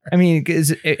you are. I mean,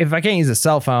 because if I can't use a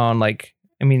cell phone,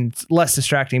 it's less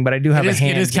distracting, but I do have a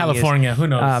hand. It is California. Who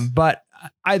knows? But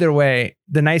either way,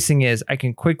 the nice thing is I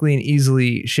can quickly and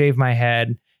easily shave my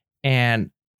head, and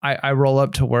I roll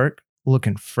up to work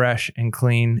looking fresh and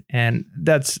clean. And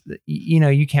that's,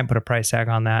 you can't put a price tag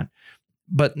on that.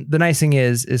 But the nice thing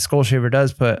is Skull Shaver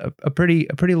does put a pretty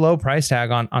low price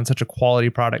tag on such a quality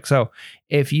product. So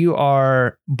if you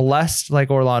are blessed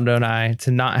like Orlando and I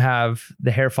to not have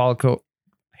the hair follicle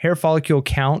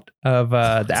count of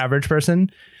the average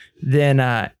person,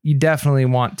 then you definitely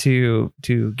want to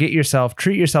treat yourself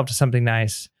to something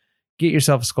nice, get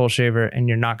yourself a Skull Shaver, and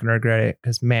you're not going to regret it.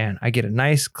 Because man, I get a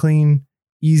nice, clean,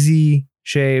 easy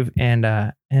shave, and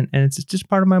it's just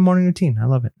part of my morning routine. I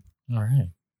love it. All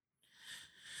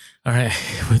right.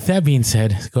 With that being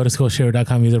said, go to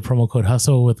skullshaver.com, use the promo code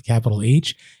HUSTLE with capital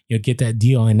H. You'll get that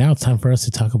deal. And now it's time for us to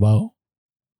talk about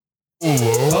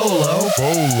Bolo.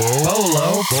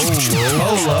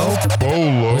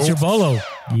 What's your bolo?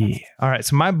 Yeah. All right.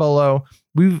 So my bolo,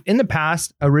 we've in the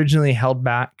past originally held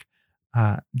back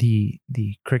the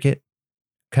Cricut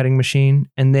cutting machine,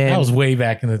 and then that was way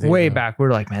back in the day. Way back, we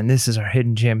were like, man, this is our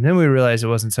hidden gem. And then we realized it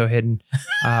wasn't so hidden.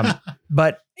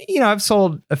 But I've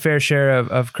sold a fair share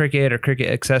of Cricut or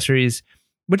Cricut accessories,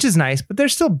 which is nice, but they're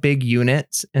still big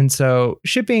units, and so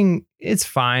shipping, it's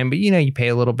fine, but you pay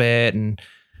a little bit, and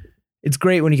it's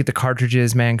great when you get the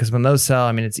cartridges, man, because when those sell,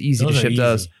 it's easy to ship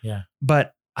those. Yeah.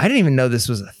 But I didn't even know this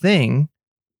was a thing.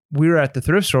 We were at the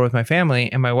thrift store with my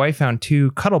family, and my wife found 2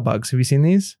 Cuddlebugs. Have you seen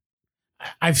these?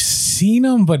 I've seen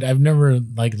them, but I've never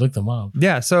looked them up.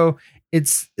 Yeah, so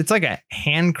it's like a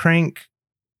hand crank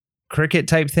Cricut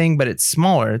type thing, but it's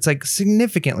smaller. It's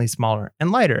significantly smaller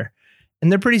and lighter,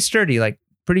 and they're pretty sturdy,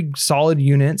 pretty solid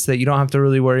units that you don't have to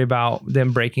really worry about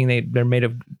them breaking. They're made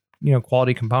of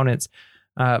quality components.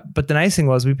 But the nice thing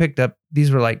was we picked up, these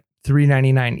were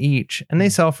 $3.99 each, and they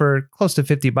sell for close to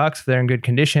 $50 if they're in good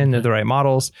condition. They're the right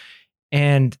models,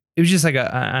 and it was just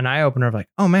an eye opener of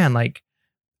oh man,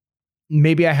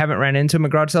 maybe I haven't ran into them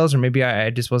at garage sales, or maybe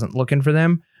I just wasn't looking for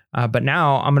them. But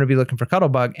now I'm going to be looking for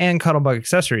Cuddlebug and Cuddlebug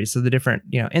accessories. So the different,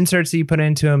 inserts that you put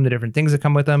into them, the different things that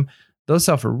come with them, those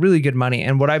sell for really good money.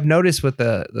 And what I've noticed with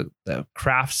the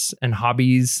crafts and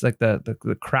hobbies,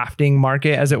 the crafting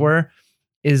market, as it were,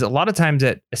 is a lot of times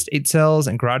at estate sales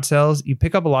and garage sales, you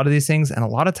pick up a lot of these things. And a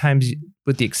lot of times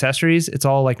with the accessories, it's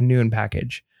all new in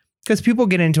package, because people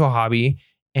get into a hobby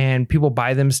and people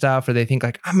buy them stuff, or they think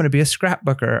I'm going to be a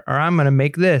scrapbooker, or I'm going to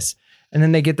make this. And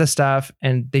then they get the stuff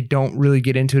and they don't really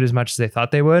get into it as much as they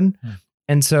thought they would.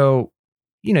 And so,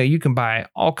 you can buy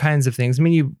all kinds of things.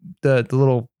 The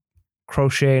little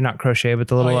crochet, not crochet, but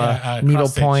the little needle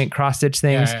point, cross stitch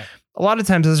things. Yeah. A lot of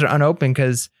times those are unopened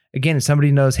because, again, if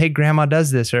somebody knows, hey, grandma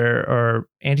does this, or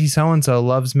Auntie so-and-so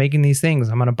loves making these things,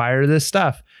 I'm going to buy her this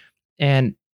stuff.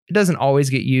 And it doesn't always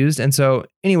get used. And so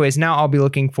anyways, now I'll be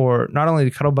looking for not only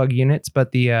the Cuttlebug units,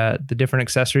 but the different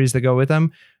accessories that go with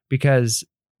them, because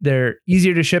they're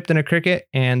easier to ship than a Cricut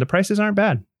and the prices aren't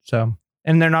bad. So,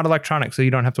 and they're not electronic, so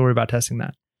you don't have to worry about testing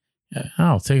that.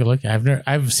 I'll take a look.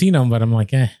 I've seen them, but I'm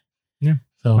like, Yeah.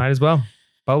 So might as well.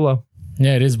 Bolo.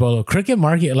 Yeah, it is Bolo. Cricut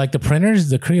market, like the printers,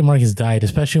 the Cricut market's died,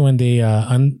 especially when they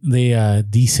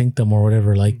desynced them or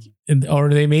whatever. Like, or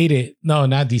they made it. No,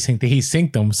 not desynced. They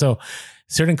synced them. So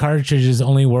certain cartridges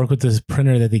only work with this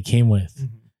printer that they came with.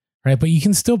 Mm-hmm. Right. But you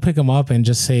can still pick them up and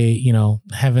just say,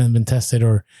 haven't been tested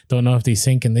or don't know if they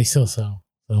sync, and they still sell.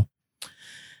 So, all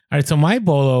right. So my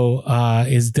Bolo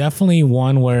is definitely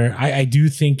one where I do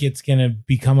think it's going to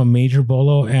become a major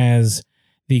Bolo as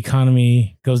the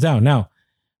economy goes down. Now,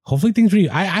 hopefully things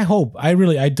I hope. I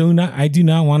do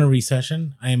not want a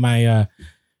recession. My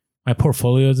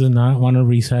portfolio does not want a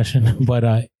recession.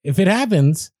 But if it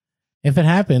happens,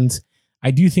 I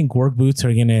do think work boots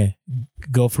are going to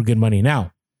go for good money.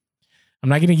 Now, I'm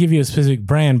not going to give you a specific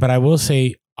brand, but I will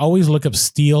say always look up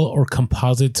steel or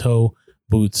composite toe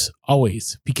boots,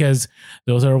 always, because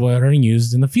those are what are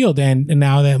used in the field. And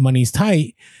now that money's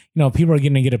tight, people are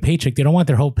going to get a paycheck. They don't want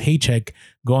their whole paycheck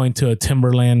going to a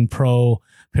Timberland Pro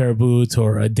pair of boots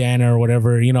or a Dana or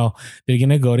whatever. They're going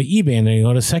to go to eBay and they're going to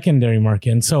go to secondary market.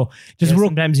 And so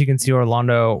sometimes you can see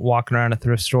Orlando walking around a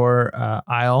thrift store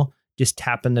aisle, just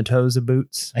tapping the toes of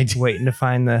boots, waiting to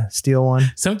find the steel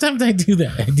one. Sometimes I do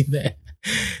that.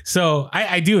 So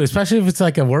I do, especially if it's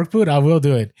like a work boot, I will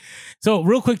do it. So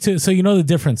real quick, so the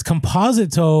difference.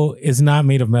 Composite toe is not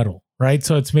made of metal, right?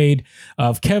 So it's made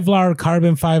of Kevlar,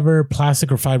 carbon fiber,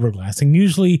 plastic, or fiberglass. And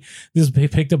usually this is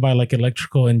picked up by like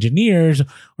electrical engineers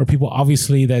or people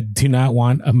obviously that do not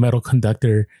want a metal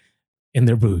conductor in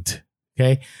their boot.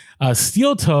 Okay.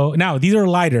 Steel toe. Now these are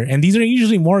lighter and these are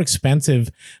usually more expensive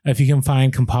if you can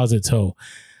find composite toe.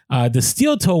 The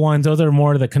steel toe ones, those are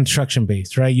more the construction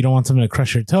based, right? You don't want something to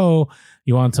crush your toe.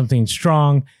 You want something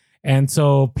strong. And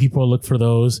so people look for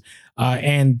those.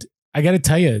 And I got to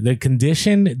tell you, the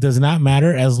condition does not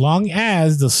matter as long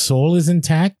as the sole is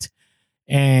intact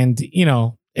and,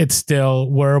 it's still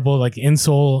wearable. Like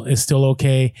insole is still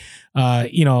okay.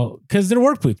 Because they're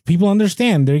work boots. People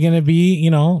understand they're going to be,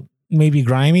 maybe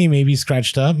grimy, maybe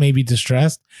scratched up, maybe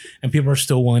distressed, and people are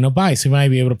still willing to buy. So you might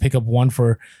be able to pick up one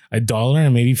for $1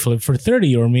 and maybe flip for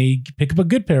 30, or maybe pick up a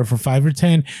good pair for 5 or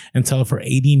 10 and sell it for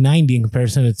 80, 90 in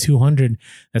comparison to 200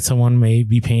 that someone may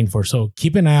be paying for. So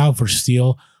keep an eye out for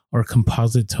steel or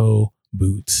composite toe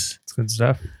boots. That's good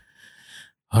stuff.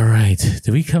 All right.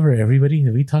 Did we cover everybody?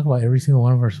 Did we talk about every single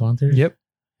one of our sponsors? Yep.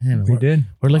 Man, we did.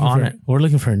 We're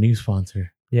looking for a new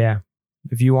sponsor. Yeah.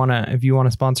 If you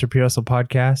wanna sponsor Pure Hustle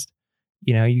Podcast,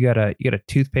 you got a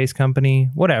toothpaste company,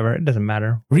 whatever. It doesn't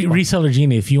matter. Reseller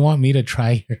Genie, if you want me to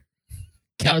try your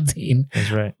Caltine,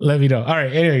 that's right. Let me know. All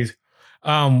right. Anyways,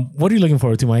 what are you looking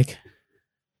forward to, Mike?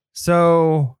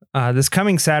 So this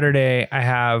coming Saturday, I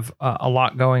have a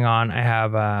lot going on. I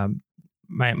have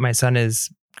my son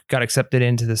got accepted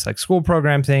into this like school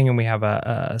program thing, and we have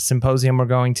a symposium we're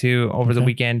going to over the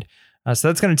weekend. So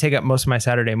that's going to take up most of my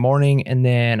Saturday morning, and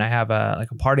then I have a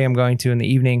party I'm going to in the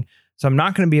evening. So I'm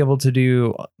not going to be able to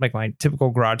do like my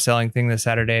typical garage selling thing this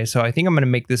Saturday. So I think I'm going to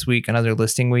make this week another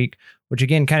listing week, which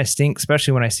again kind of stinks,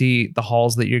 especially when I see the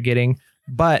hauls that you're getting.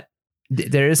 But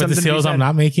there is something. The sales I'm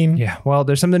not making. Yeah, well,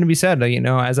 there's something to be said.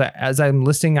 As I'm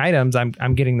listing items,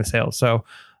 I'm getting the sales. So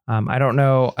I don't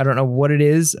know what it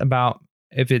is about,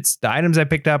 if it's the items I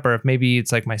picked up or if maybe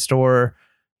it's like my store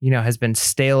has been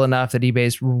stale enough that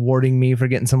eBay's rewarding me for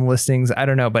getting some listings. I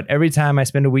don't know. But every time I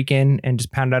spend a weekend and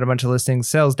just pound out a bunch of listings,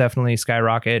 sales definitely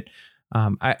skyrocket.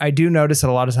 I do notice that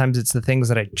a lot of times it's the things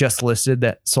that I just listed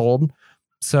that sold.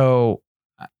 So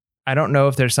I don't know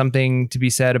if there's something to be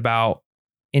said about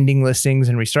ending listings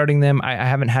and restarting them. I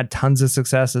haven't had tons of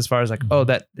success as far as like,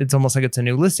 that it's almost like it's a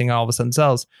new listing all of a sudden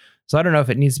sells. So I don't know if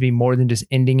it needs to be more than just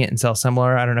ending it and sell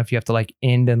similar. I don't know if you have to like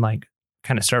end and like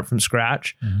kind of start from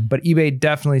scratch, but eBay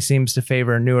definitely seems to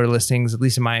favor newer listings, at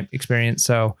least in my experience.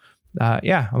 So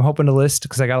I'm hoping to list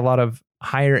because I got a lot of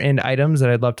higher end items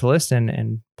that I'd love to list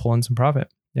and pull in some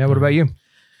profit. Yeah. What about you?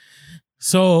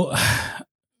 So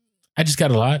I just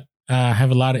got a lot. I have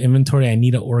a lot of inventory I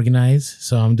need to organize.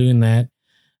 So I'm doing that.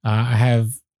 I'm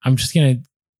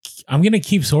going to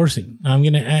keep sourcing.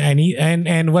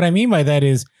 And what I mean by that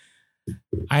is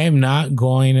I am not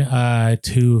going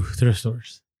to thrift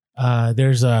stores. I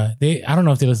don't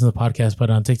know if they listen to the podcast, but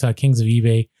on TikTok, Kings of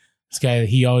eBay, this guy,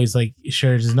 he always like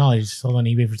shares his knowledge. He's sold on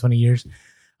eBay for 20 years.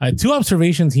 2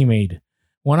 observations he made.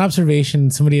 One observation,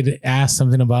 somebody had asked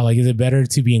something about like, is it better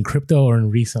to be in crypto or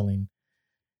in reselling?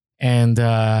 And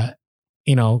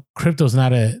crypto's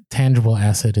not a tangible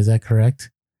asset. Is that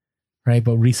correct? Right.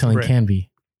 But reselling Right. can be.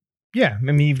 Yeah.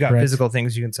 I mean, you've got Correct. physical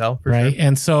things you can sell. For Right. Sure.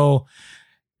 And so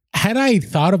had I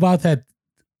thought about that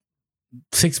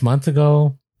 6 months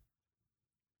ago,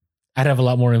 I'd have a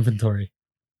lot more inventory.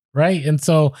 Right. And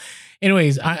so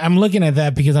anyways, I'm looking at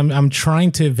that because I'm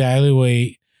trying to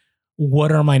evaluate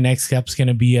what are my next steps going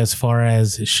to be as far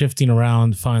as shifting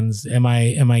around funds. Am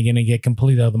I going to get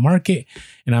completely out of the market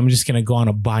and I'm just going to go on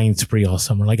a buying spree all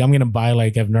summer? Like I'm going to buy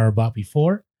like I've never bought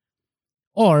before.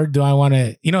 Or do I want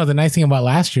to, the nice thing about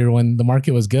last year when the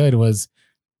market was good was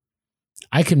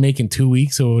I could make in 2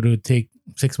 weeks, so it would take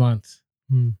 6 months.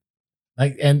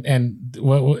 Like, and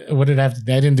what did I have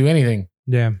to, I didn't do anything.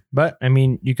 Yeah. But I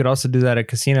mean, you could also do that at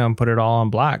casino and put it all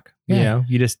on black. Yeah.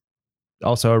 You just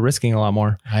also are risking a lot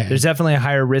more. There's definitely a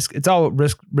higher risk. It's all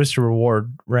risk to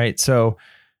reward, right? So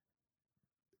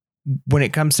when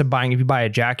it comes to buying, if you buy a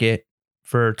jacket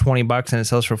for $20 and it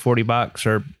sells for $40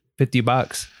 or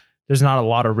 $50, there's not a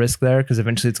lot of risk there because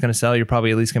eventually it's going to sell. You're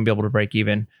probably at least going to be able to break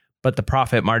even, but the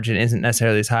profit margin isn't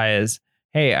necessarily as high as,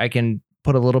 hey, I can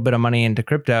put a little bit of money into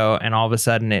crypto and all of a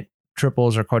sudden it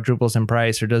triples or quadruples in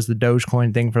price or does the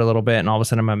Dogecoin thing for a little bit and all of a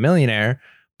sudden I'm a millionaire,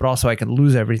 but also I could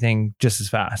lose everything just as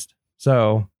fast.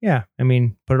 So yeah, I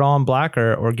mean, put it all in black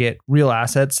or get real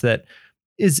assets that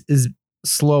is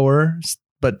slower,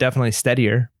 but definitely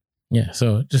steadier. Yeah.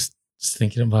 So just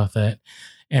thinking about that.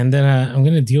 And then I'm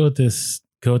going to deal with this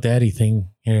GoDaddy thing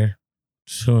here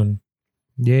soon.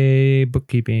 Yay,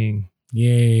 bookkeeping.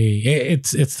 Yay.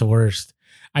 It's the worst.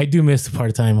 I do miss the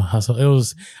part-time hustle.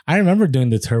 I remember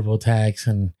doing the TurboTax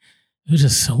and it was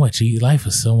just so much life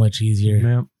was so much easier.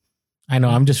 Yeah. I know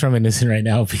I'm just reminiscing right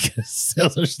now because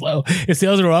sales are slow. If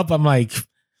sales are up, I'm like,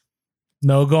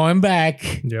 no going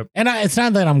back. Yep. And it's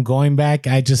not that I'm going back.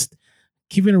 I just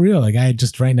keeping it real. Like I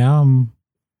just right now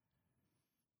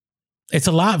it's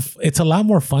a lot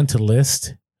more fun to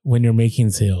list when you're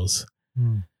making sales.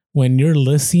 When you're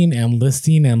listing and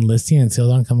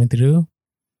sales aren't coming through,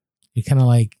 you're kind of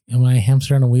like, am I a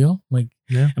hamster on a wheel? Like,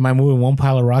 am I moving one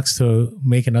pile of rocks to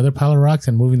make another pile of rocks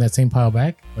and moving that same pile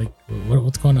back? Like,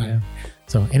 what's going on? Yeah.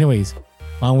 So anyways,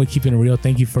 long way keeping it real.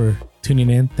 Thank you for tuning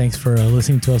in. Thanks for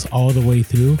listening to us all the way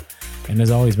through. And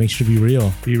as always, make sure to be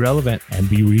real, Be relevant, and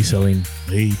be reselling.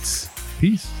 Peace.